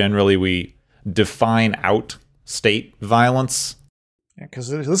violently, but generally we define out state violence. Because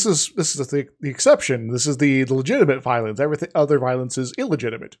this is the exception. This is the legitimate violence. Everything other violence is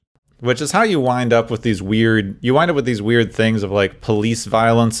illegitimate. Which is how you wind up with these weird things of like police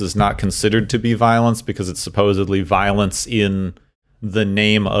violence is not considered to be violence because it's supposedly violence in the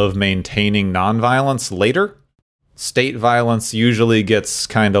name of maintaining nonviolence later. State violence usually gets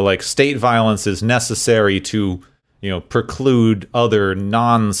kind of like state violence is necessary to, you know, preclude other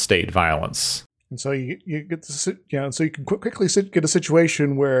non-state violence. And so you get to, you know, so you can quickly get a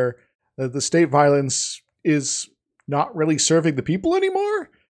situation where the state violence is not really serving the people anymore.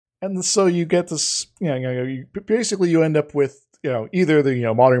 And so you get this, you end up with, you know, either the, you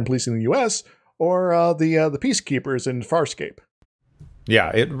know, modern policing in the U.S. or the peacekeepers in Farscape.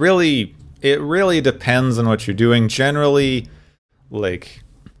 Yeah, it really depends on what you're doing. Generally, like,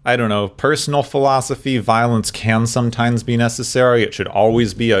 I don't know, personal philosophy, violence can sometimes be necessary. It should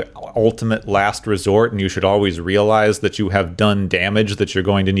always be an ultimate last resort, and you should always realize that you have done damage that you're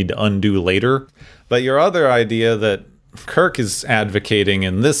going to need to undo later. But your other idea that Kirk is advocating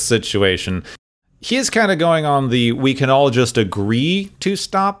in this situation, he is kind of going on the we can all just agree to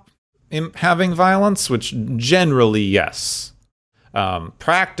stop having violence, which generally, yes.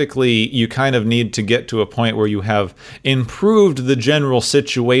 Practically, you kind of need to get to a point where you have improved the general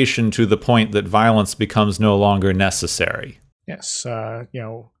situation to the point that violence becomes no longer necessary. Yes, you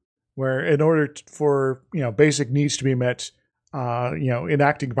know, where in order for, you know, basic needs to be met, you know,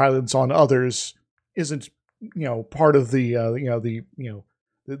 enacting violence on others isn't, you know, part of the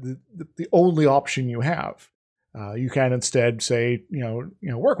the only option you have. You can instead say, you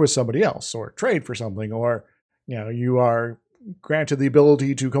know, work with somebody else or trade for something, or, you know, you are granted the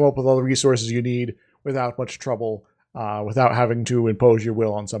ability to come up with all the resources you need without much trouble, without having to impose your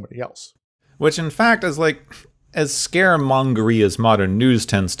will on somebody else. Which, in fact, is like as scaremongery as modern news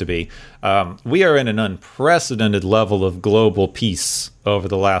tends to be. We are in an unprecedented level of global peace over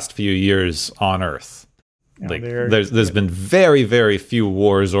the last few years on Earth. Like, there's been very, very few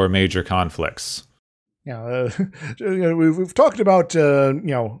wars or major conflicts. Yeah, we've talked about you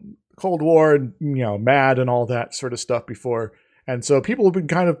know, Cold War and, you know, MAD and all that sort of stuff before, and so people have been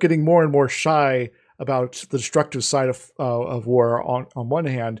kind of getting more and more shy about the destructive side of war on one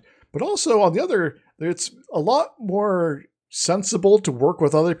hand, but also on the other, it's a lot more sensible to work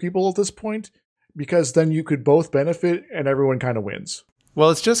with other people at this point, because then you could both benefit and everyone kind of wins. Well,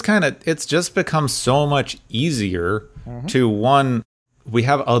 it's just become so much easier to one, we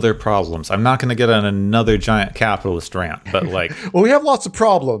have other problems. I'm not going to get on another giant capitalist rant, but like, well, we have lots of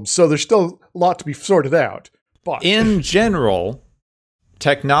problems, so there's still a lot to be sorted out. But in general,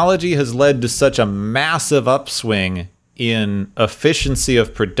 technology has led to such a massive upswing in efficiency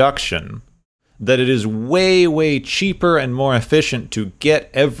of production that it is way, way cheaper and more efficient to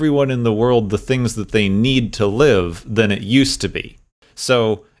get everyone in the world the things that they need to live than it used to be.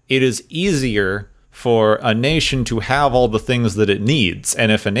 So it is easier for a nation to have all the things that it needs.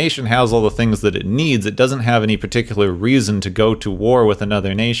 And if a nation has all the things that it needs, it doesn't have any particular reason to go to war with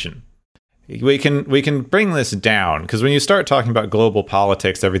another nation. We can bring this down, because when you start talking about global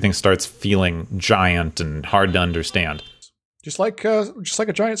politics, everything starts feeling giant and hard to understand. Just like a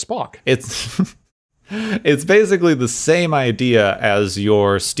giant Spock. It's basically the same idea as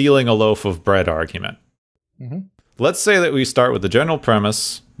your stealing a loaf of bread argument. Mm-hmm. Let's say that we start with the general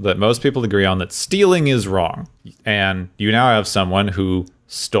premise that most people agree on, that stealing is wrong. And you now have someone who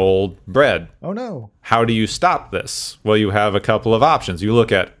stole bread. Oh, no. How do you stop this? Well, you have a couple of options. You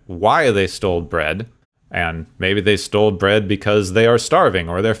look at why they stole bread, and maybe they stole bread because they are starving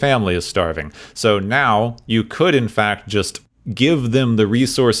or their family is starving. So now you could, in fact, just give them the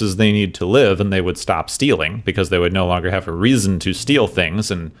resources they need to live, and they would stop stealing because they would no longer have a reason to steal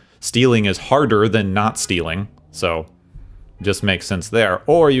things, and stealing is harder than not stealing. So just makes sense there.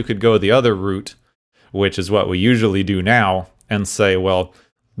 Or you could go the other route, which is what we usually do now, and say, well,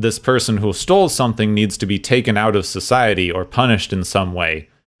 this person who stole something needs to be taken out of society or punished in some way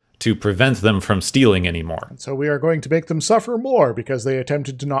to prevent them from stealing anymore. And so we are going to make them suffer more because they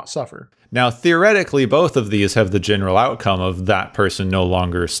attempted to not suffer. Now, theoretically, both of these have the general outcome of that person no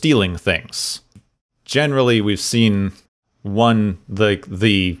longer stealing things. Generally, we've seen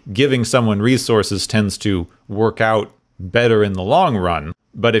the giving someone resources tends to work out better in the long run.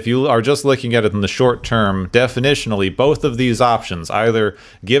 But if you are just looking at it in the short term, definitionally, both of these options, either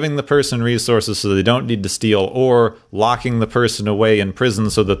giving the person resources so they don't need to steal, or locking the person away in prison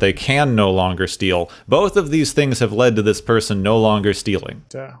so that they can no longer steal, both of these things have led to this person no longer stealing.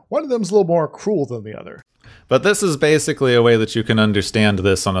 One of them's a little more cruel than the other. But this is basically a way that you can understand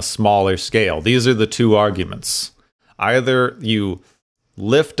this on a smaller scale. These are the two arguments. Either you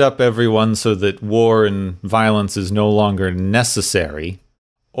lift up everyone so that war and violence is no longer necessary,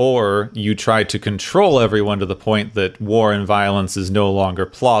 or you try to control everyone to the point that war and violence is no longer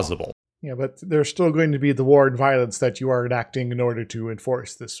plausible. Yeah, but there's still going to be the war and violence that you are enacting in order to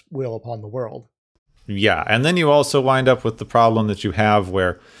enforce this will upon the world. Yeah, and then you also wind up with the problem that you have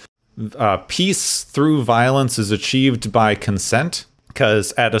where peace through violence is achieved by consent,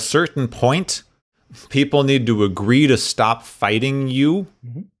 because at a certain point, people need to agree to stop fighting you.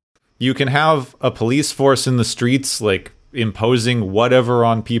 Mm-hmm. You can have a police force in the streets, like, imposing whatever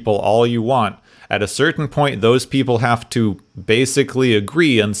on people all you want. At a certain point, those people have to basically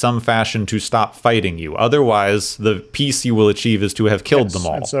agree in some fashion to stop fighting you. Otherwise, the peace you will achieve is to have killed them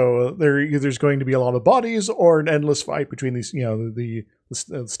all. And so there's going to be a lot of bodies or an endless fight between these, the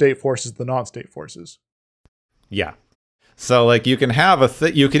state forces, the non-state forces. Yeah. So, like, you can have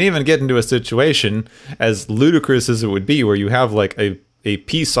you can even get into a situation, as ludicrous as it would be, where you have, like, a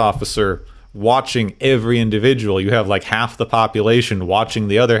peace officer watching every individual. You have like half the population watching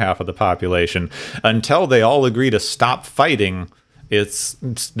the other half of the population. Until they all agree to stop fighting,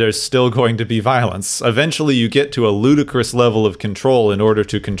 there's still going to be violence. Eventually you get to a ludicrous level of control in order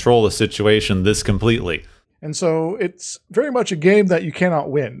to control a situation this completely. And so it's very much a game that you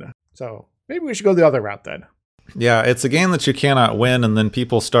cannot win. So maybe we should go the other route then. Yeah, it's a game that you cannot win, and then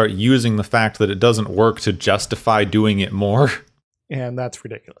people start using the fact that it doesn't work to justify doing it more. And that's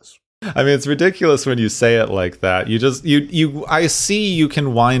ridiculous. I mean, it's ridiculous when you say it like that. I see you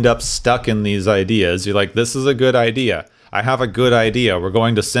can wind up stuck in these ideas. You're like, this is a good idea. I have a good idea. We're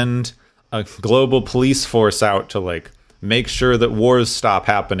going to send a global police force out to, like, make sure that wars stop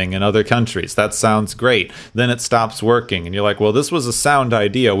happening in other countries. That sounds great. Then it stops working. And you're like, well, this was a sound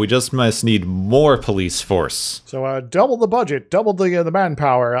idea. We just must need more police force. So double the budget, double the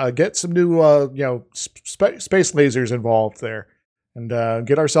manpower, get some new, space lasers involved there. And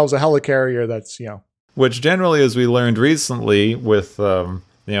get ourselves a helicarrier that's, Which generally, as we learned recently with,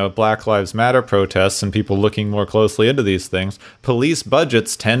 Black Lives Matter protests and people looking more closely into these things, police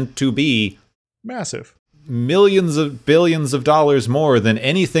budgets tend to be massive. Millions of billions of dollars more than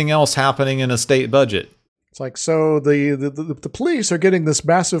anything else happening in a state budget. It's like, so the police are getting this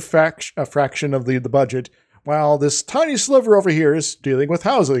massive fraction of the budget, while this tiny sliver over here is dealing with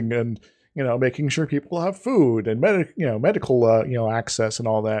housing and making sure people have food and medical access and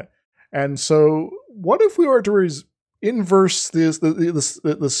all that. And so, what if we were to inverse this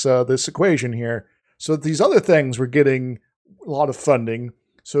equation here, so that these other things were getting lot of funding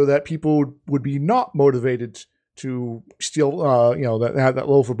so that people would be not motivated to steal, that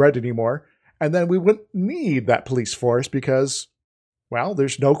loaf of bread anymore. And then we wouldn't need that police force because, well,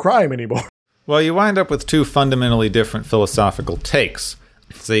 there's no crime anymore. Well, you wind up with two fundamentally different philosophical takes.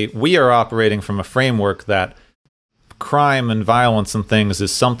 See, we are operating from a framework that crime and violence and things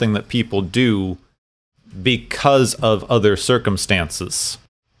is something that people do because of other circumstances.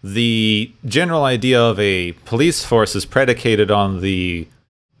 The general idea of a police force is predicated on the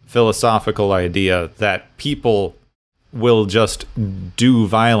philosophical idea that people will just do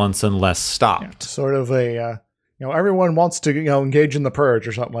violence unless stopped. Yeah, sort of a, everyone wants to, engage in the purge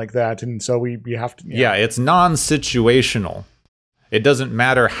or something like that, and so we have to... Yeah, it's non-situational. It doesn't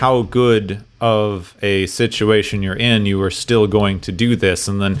matter how good of a situation you're in, you are still going to do this.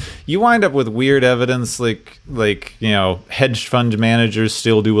 And then you wind up with weird evidence like hedge fund managers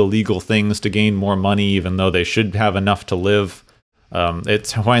still do illegal things to gain more money even though they should have enough to live.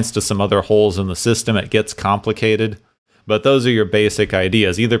 It points to some other holes in the system. It gets complicated. But those are your basic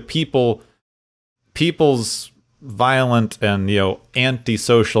ideas. Either people's violent and,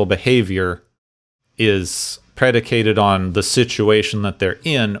 antisocial behavior is predicated on the situation that they're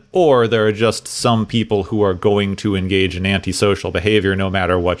in, or there are just some people who are going to engage in antisocial behavior no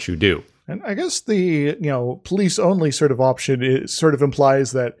matter what you do. And I guess the, police only sort of option sort of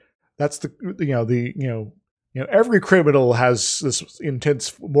implies that that's every criminal has this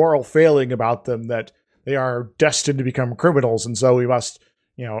intense moral failing about them that they are destined to become criminals. And so we must,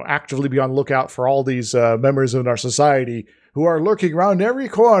 actively be on the lookout for all these members of our society who are lurking around every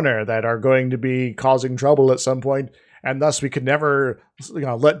corner that are going to be causing trouble at some point, and thus we could never,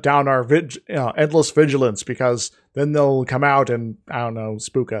 let down our endless vigilance because then they'll come out and,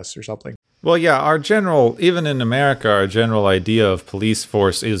 spook us or something. Well, yeah, even in America, our general idea of police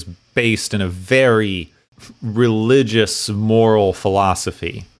force is based in a very religious, moral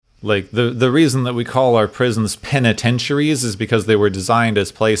philosophy. Like, the reason that we call our prisons penitentiaries is because they were designed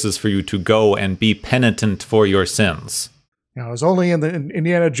as places for you to go and be penitent for your sins. It was only in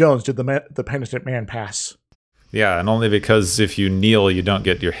Indiana Jones did the penitent man pass. Yeah, and only because if you kneel, you don't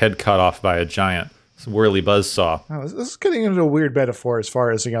get your head cut off by a giant whirly buzzsaw. Oh, this is getting into a weird metaphor as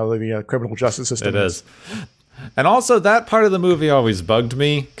far as the criminal justice system. It is. And also, that part of the movie always bugged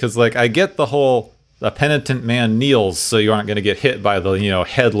me, because I get the whole a penitent man kneels so you aren't going to get hit by the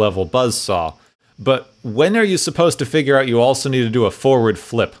head-level buzzsaw. But when are you supposed to figure out you also need to do a forward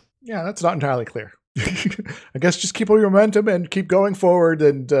flip? Yeah, that's not entirely clear. I guess just keep all your momentum and keep going forward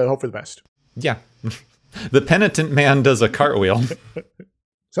and hope for the best. Yeah. The penitent man does a cartwheel.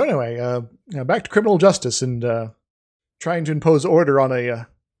 So anyway, back to criminal justice and trying to impose order on a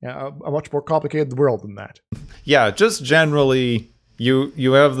much more complicated world than that. Yeah, just generally,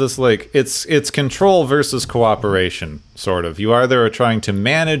 you have this, it's control versus cooperation, sort of. You either are trying to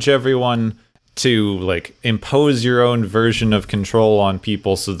manage everyone to impose your own version of control on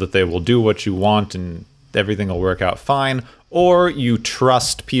people so that they will do what you want and everything will work out fine, or you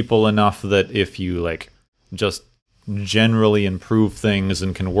trust people enough that if you just generally improve things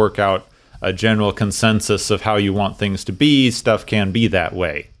and can work out a general consensus of how you want things to be, stuff can be that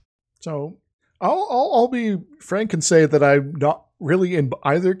way. So I'll be frank and say that I'm not really in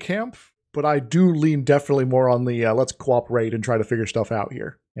either camp, but I do lean definitely more on the let's cooperate and try to figure stuff out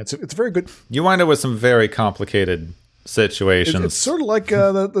here. It's very good. You wind up with some very complicated situations. It's sort of like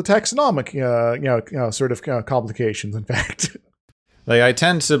the taxonomic, sort of complications. In fact, I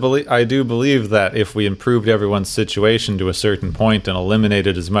do believe that if we improved everyone's situation to a certain point and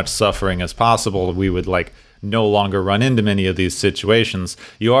eliminated as much suffering as possible, we would no longer run into many of these situations.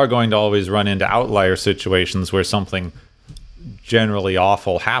 You are going to always run into outlier situations where something generally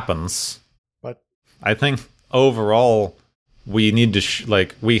awful happens. But I think overall, we need to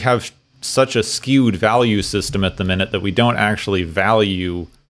we have such a skewed value system at the minute that we don't actually value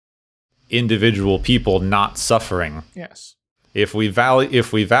individual people not suffering. Yes. If we valued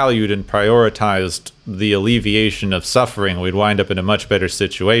and prioritized the alleviation of suffering, we'd wind up in a much better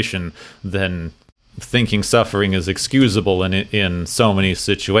situation than thinking suffering is excusable in so many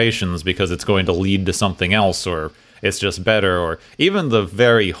situations because it's going to lead to something else, or it's just better, or even the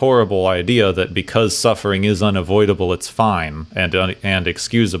very horrible idea that because suffering is unavoidable, it's fine and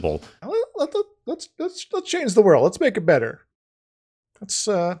excusable. Let's change the world. Let's make it better. Let's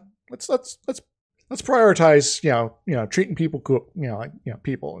prioritize, treating people cool,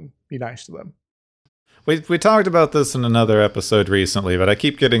 people and be nice to them. We talked about this in another episode recently, but I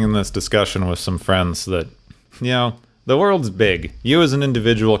keep getting in this discussion with some friends that, the world's big. You as an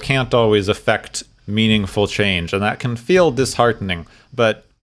individual can't always affect meaningful change, and that can feel disheartening. But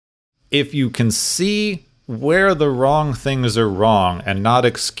if you can see where the wrong things are wrong and not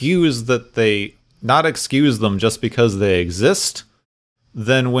excuse them just because they exist,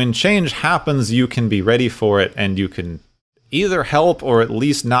 then when change happens, you can be ready for it and you can either help or at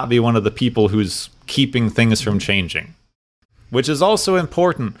least not be one of the people who's keeping things from changing. Which is also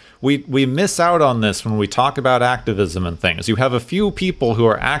important. We miss out on this when we talk about activism and things. You have a few people who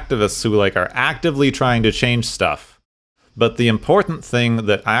are activists who are actively trying to change stuff. But the important thing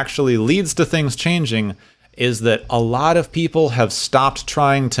that actually leads to things changing is that a lot of people have stopped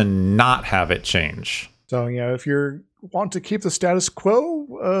trying to not have it change. So, if you want to keep the status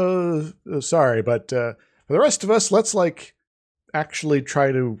quo, sorry, but for the rest of us, let's actually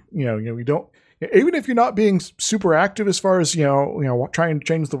try to, we don't, even if you're not being super active as far as, trying to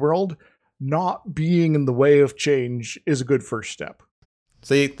change the world, not being in the way of change is a good first step.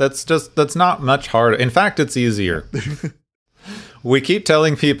 See, that's not much harder. In fact, it's easier. We keep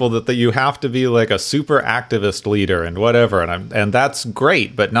telling people that you have to be like a super activist leader and whatever, and that's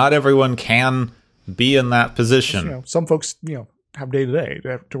great, but not everyone can be in that position. Some folks, have day-to-day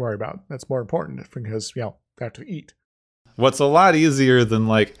to worry about. That's more important because, they have to eat. What's a lot easier than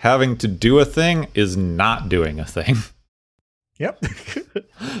having to do a thing is not doing a thing. Yep.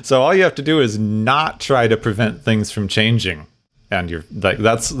 So all you have to do is not try to prevent things from changing. And you're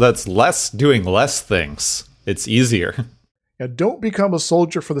that's doing less things. It's easier. Yeah, don't become a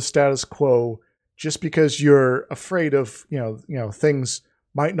soldier for the status quo just because you're afraid of, things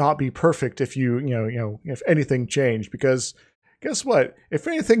might not be perfect if if anything changed, because guess what? If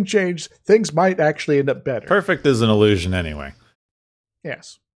anything changed, things might actually end up better. Perfect is an illusion anyway.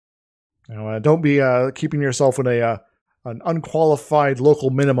 Yes. Don't be keeping yourself in an unqualified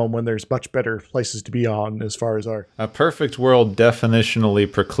local minimum when there's much better places to be on as far as our... A perfect world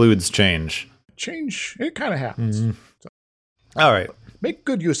definitionally precludes change. Change, it kind of happens. Mm-hmm. So, all right. Make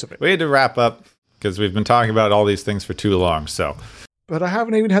good use of it. We had to wrap up because we've been talking about all these things for too long, so... But I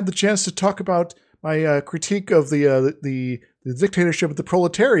haven't even had the chance to talk about my critique of the dictatorship of the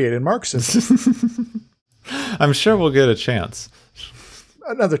proletariat in Marxism. I'm sure we'll get a chance.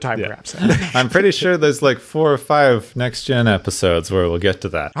 Another time, perhaps. I'm pretty sure there's 4 or 5 Next Gen episodes where we'll get to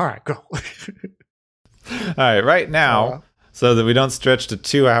that. All right, go. All right, right now, so that we don't stretch to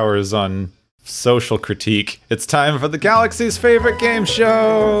 2 hours on social critique, it's time for the Galaxy's favorite game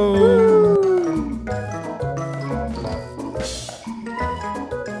show! Woo!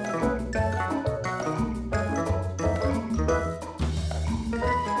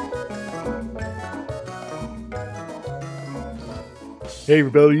 Hey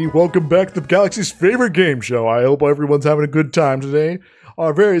everybody, welcome back to the Galaxy's favorite game show. I hope everyone's having a good time today.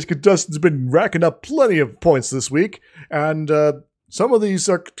 Our various contestants have been racking up plenty of points this week, and some of these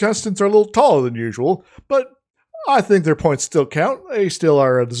contestants are a little taller than usual, but I think their points still count. They still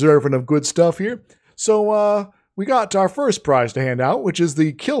are deserving of good stuff here. So we got our first prize to hand out, which is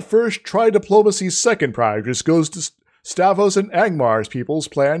the Kill First, Try Diplomacy second prize, which goes to Stavros and Angmar's people's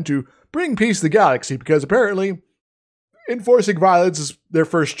plan to bring peace to the galaxy, because apparently enforcing violence is their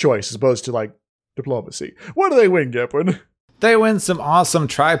first choice as opposed to diplomacy. What do they win, Gepwin? They win some awesome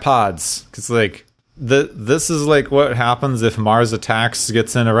tripods. Because this is what happens if Mars Attacks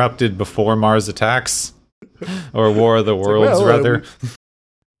gets interrupted before Mars Attacks. Or War of the Worlds, rather.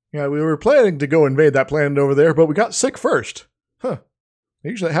 We were planning to go invade that planet over there, but we got sick first. Huh.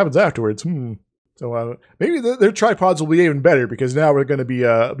 Usually that happens afterwards. So maybe their tripods will be even better, because now we're going to be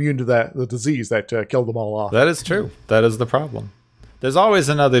immune to the disease that killed them all off. That is true. That is the problem. There's always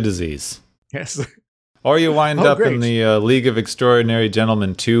another disease. Yes. Or you wind up in the League of Extraordinary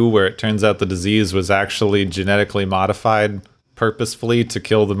Gentlemen 2, where it turns out the disease was actually genetically modified purposefully to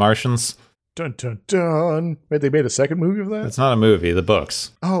kill the Martians. Dun, dun, dun. Wait, they made a second movie of that? It's not a movie, the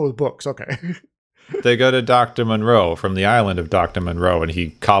books. Oh, the books, okay. They go to Dr. Monroe from the island of Dr. Monroe, and he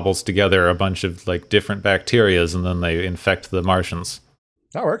cobbles together a bunch of different bacterias, and then they infect the Martians.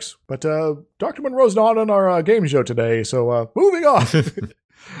 That works. But Dr. Monroe's not on our game show today, so moving on.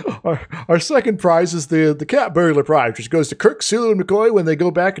 Our second prize is the Cat Burglar Prize, which goes to Kirk, Sulu, and McCoy when they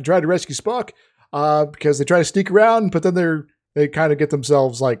go back and try to rescue Spock, because they try to sneak around, but then they kind of get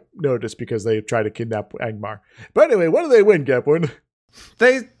themselves noticed because they try to kidnap Angmar. But anyway, what do they win, Gepwin?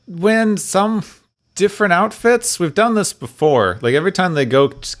 They win some different outfits. We've done this before. Every time they go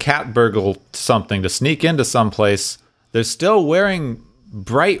cat burgle something to sneak into someplace, they're still wearing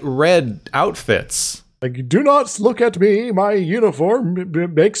bright red outfits. Do not look at me. My uniform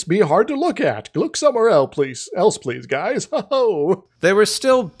makes me hard to look at. Look somewhere else, please, guys. Ho-ho. They were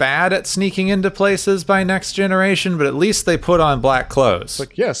still bad at sneaking into places by Next Generation, but at least they put on black clothes.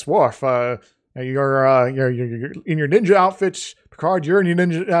 Yes, Worf, you're in your ninja outfit. Picard, you're in your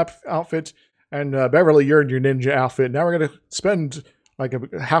ninja outfit. And Beverly, you're in your ninja outfit. Now we're going to spend like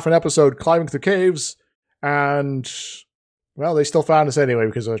a half an episode climbing through caves. And, well, they still found us anyway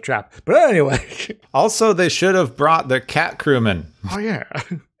because of a trap. But anyway. Also, they should have brought their cat crewman. Oh, yeah.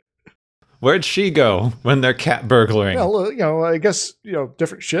 Where'd she go when they're cat burglaring? Well, I guess,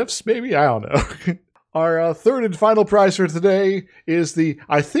 different shifts, maybe? I don't know. Our third and final prize for today is the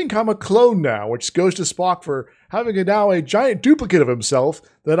I Think I'm a Clone Now, which goes to Spock for having now a giant duplicate of himself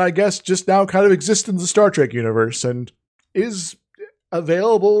that I guess just now kind of exists in the Star Trek universe and is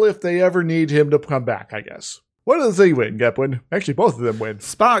available if they ever need him to come back, I guess. What does they win, Gepwin? Actually, both of them win.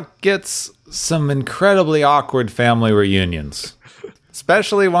 Spock gets some incredibly awkward family reunions.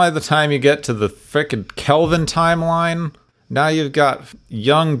 Especially by the time you get to the frickin' Kelvin timeline. Now you've got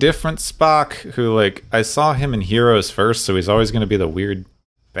young, different Spock, who, I saw him in Heroes first, so he's always going to be the weird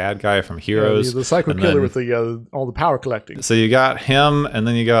bad guy from Heroes. Yeah, the psycho killer with all the power collecting. So you got him, and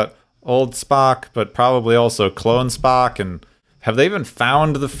then you got old Spock, but probably also clone Spock. And have they even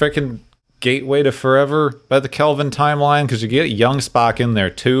found the frickin' gateway to forever by the Kelvin timeline? Because you get young Spock in there,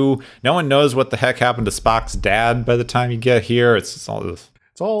 too. No one knows what the heck happened to Spock's dad by the time you get here. It's all this.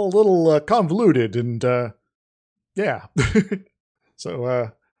 It's all a little convoluted, and... yeah.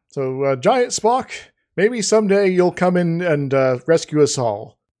 So Giant Spock, maybe someday you'll come in and rescue us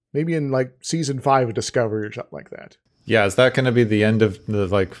all. Maybe in season 5 of Discovery or something like that. Yeah, is that going to be the end of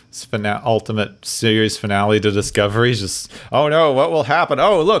the ultimate series finale to Discovery? Just, oh no, what will happen?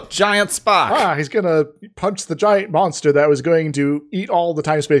 Oh, look, Giant Spock. He's going to punch the giant monster that was going to eat all the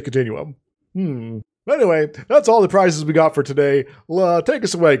time-space continuum. Anyway, that's all the prizes we got for today. Take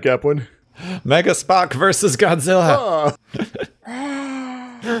us away, Gepwin. Mega Spock versus Godzilla.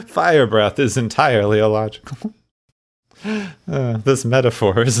 Fire breath is entirely illogical. This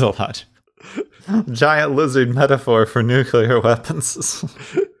metaphor is illogical. Giant lizard metaphor for nuclear weapons.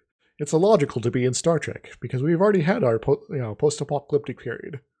 It's illogical to be in Star Trek because we've already had our post-apocalyptic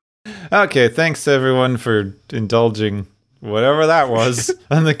period. Okay, thanks everyone for indulging whatever that was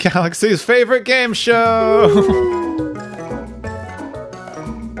on the galaxy's favorite game show.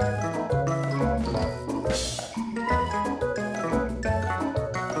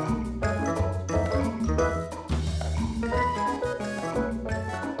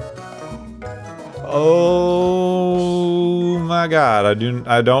 Oh my God! I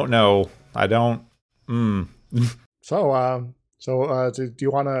don't know. I don't. So do you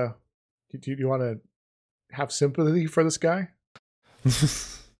want to have sympathy for this guy?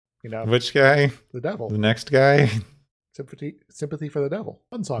 Which guy? The devil. The next guy. Sympathy for the devil.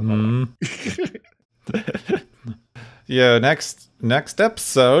 Fun song. Yeah. Next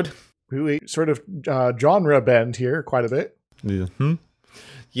episode. We sort of genre bend here quite a bit. Mm-hmm.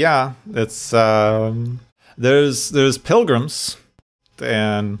 Yeah, it's there's pilgrims,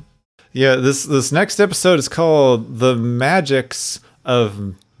 and yeah, this next episode is called The Magics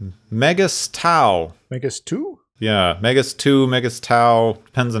of Megas Tau. Megas 2? Yeah, Megas 2, Megas Tau,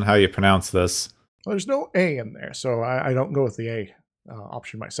 depends on how you pronounce this. Well, there's no A in there, so I don't go with the A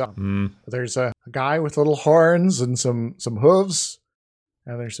option myself. There's a guy with little horns and some hooves,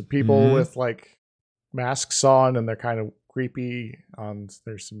 and there's some people with masks on, and they're kind of creepy.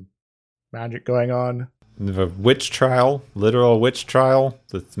 There's some magic going on. A witch trial, literal witch trial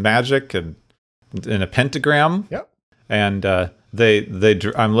with magic and in a pentagram. Yep. And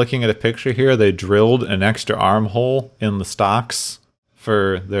I'm looking at a picture here. They drilled an extra armhole in the stocks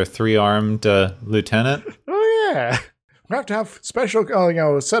for their 3-armed lieutenant. Oh yeah, we have to have special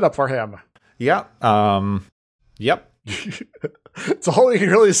setup for him. Yeah. Yep. It's all you can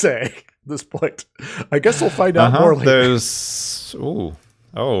really say at this point. I guess we'll find out more later. There's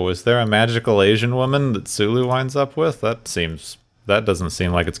is there a magical Asian woman that Sulu winds up with? That doesn't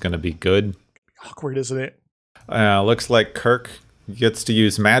seem like it's going to be good. Awkward, isn't it? Looks like Kirk gets to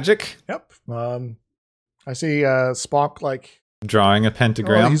use magic. Yep. I see Spock drawing a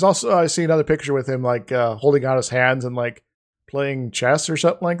pentagram. He's also I see another picture with him holding out his hands and playing chess or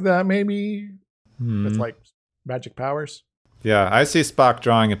something like that. Maybe with magic powers. Yeah, I see Spock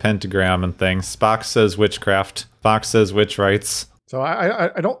drawing a pentagram and things. Spock says witchcraft. Spock says witch rights. So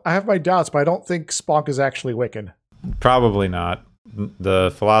I have my doubts, but I don't think Spock is actually Wiccan. Probably not.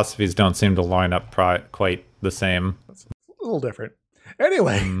 The philosophies don't seem to line up quite the same. It's a little different.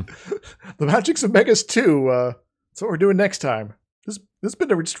 Anyway, the Magics of Megas 2. That's what we're doing next time. This has been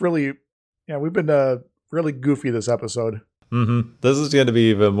just really, we've been really goofy this episode. Mm-hmm. This is going to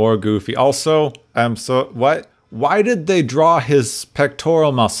be even more goofy. Also, why did they draw his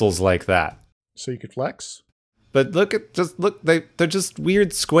pectoral muscles like that? So you could flex? But they're just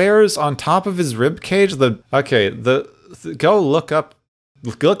weird squares on top of his rib cage. Go look up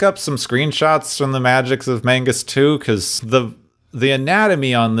look up some screenshots from the Magics of Mangus 2, because the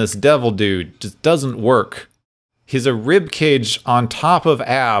anatomy on this devil dude just doesn't work. He's a rib cage on top of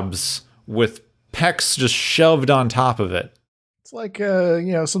abs with pecs just shoved on top of it. It's like,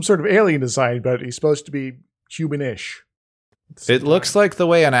 some sort of alien design, but he's supposed to be human-ish. It looks like the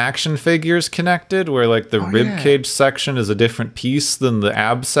way an action figure's connected, where like the rib cage section is a different piece than the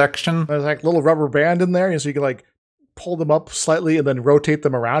ab section. There's like a little rubber band in there, and so you can like pull them up slightly and then rotate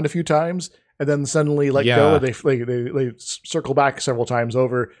them around a few times, and then suddenly let go, and they circle back several times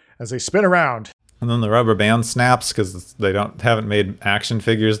over as they spin around. And then the rubber band snaps because they haven't made action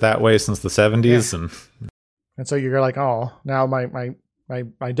figures that way since the 70s, and so you're like, oh, now my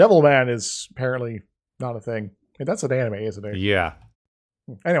Devil Man is apparently not a thing. That's an anime, isn't it? Yeah.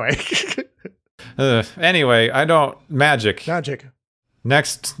 Anyway. Magic.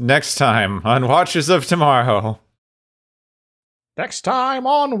 Next time on Watchers of Tomorrow. Next time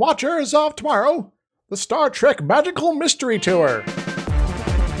on Watchers of Tomorrow, the Star Trek Magical Mystery Tour.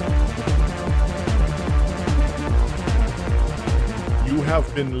 You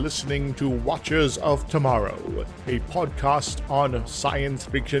have been listening to Watchers of Tomorrow, a podcast on science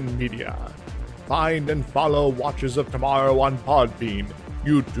fiction media. Find and follow Watchers of Tomorrow on Podbean,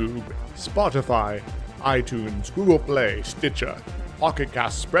 YouTube, Spotify, iTunes, Google Play, Stitcher, Pocket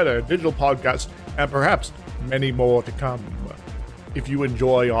Cast, Spreader, Digital Podcast, and perhaps many more to come. If you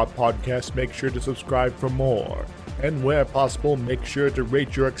enjoy our podcast, make sure to subscribe for more. And where possible, make sure to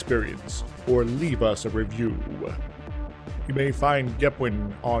rate your experience or leave us a review. You may find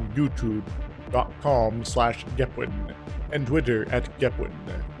Gepwin on youtube.com/Gepwin and Twitter @Gepwin.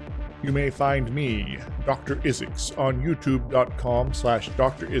 You may find me, Dr. Isix, on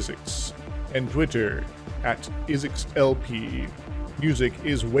youtube.com/Dr. Isix and Twitter @IsixLP. Music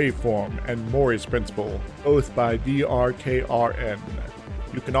is Waveform and Maury's Principle, both by DRKRN.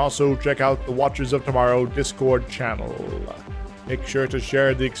 You can also check out the Watchers of Tomorrow Discord channel. Make sure to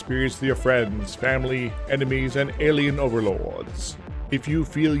share the experience with your friends, family, enemies, and alien overlords. If you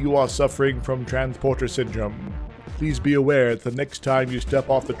feel you are suffering from transporter syndrome, please be aware that the next time you step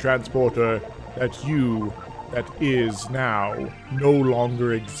off the transporter, that you, that is now, no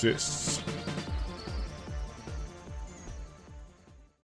longer exists.